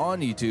Podcast on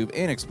YouTube,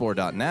 and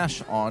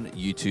explore.nash on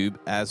YouTube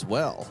as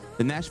well.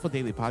 The Nashville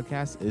Daily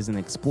Podcast is an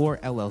Explore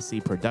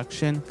LLC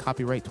production,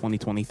 copyright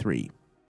 2023.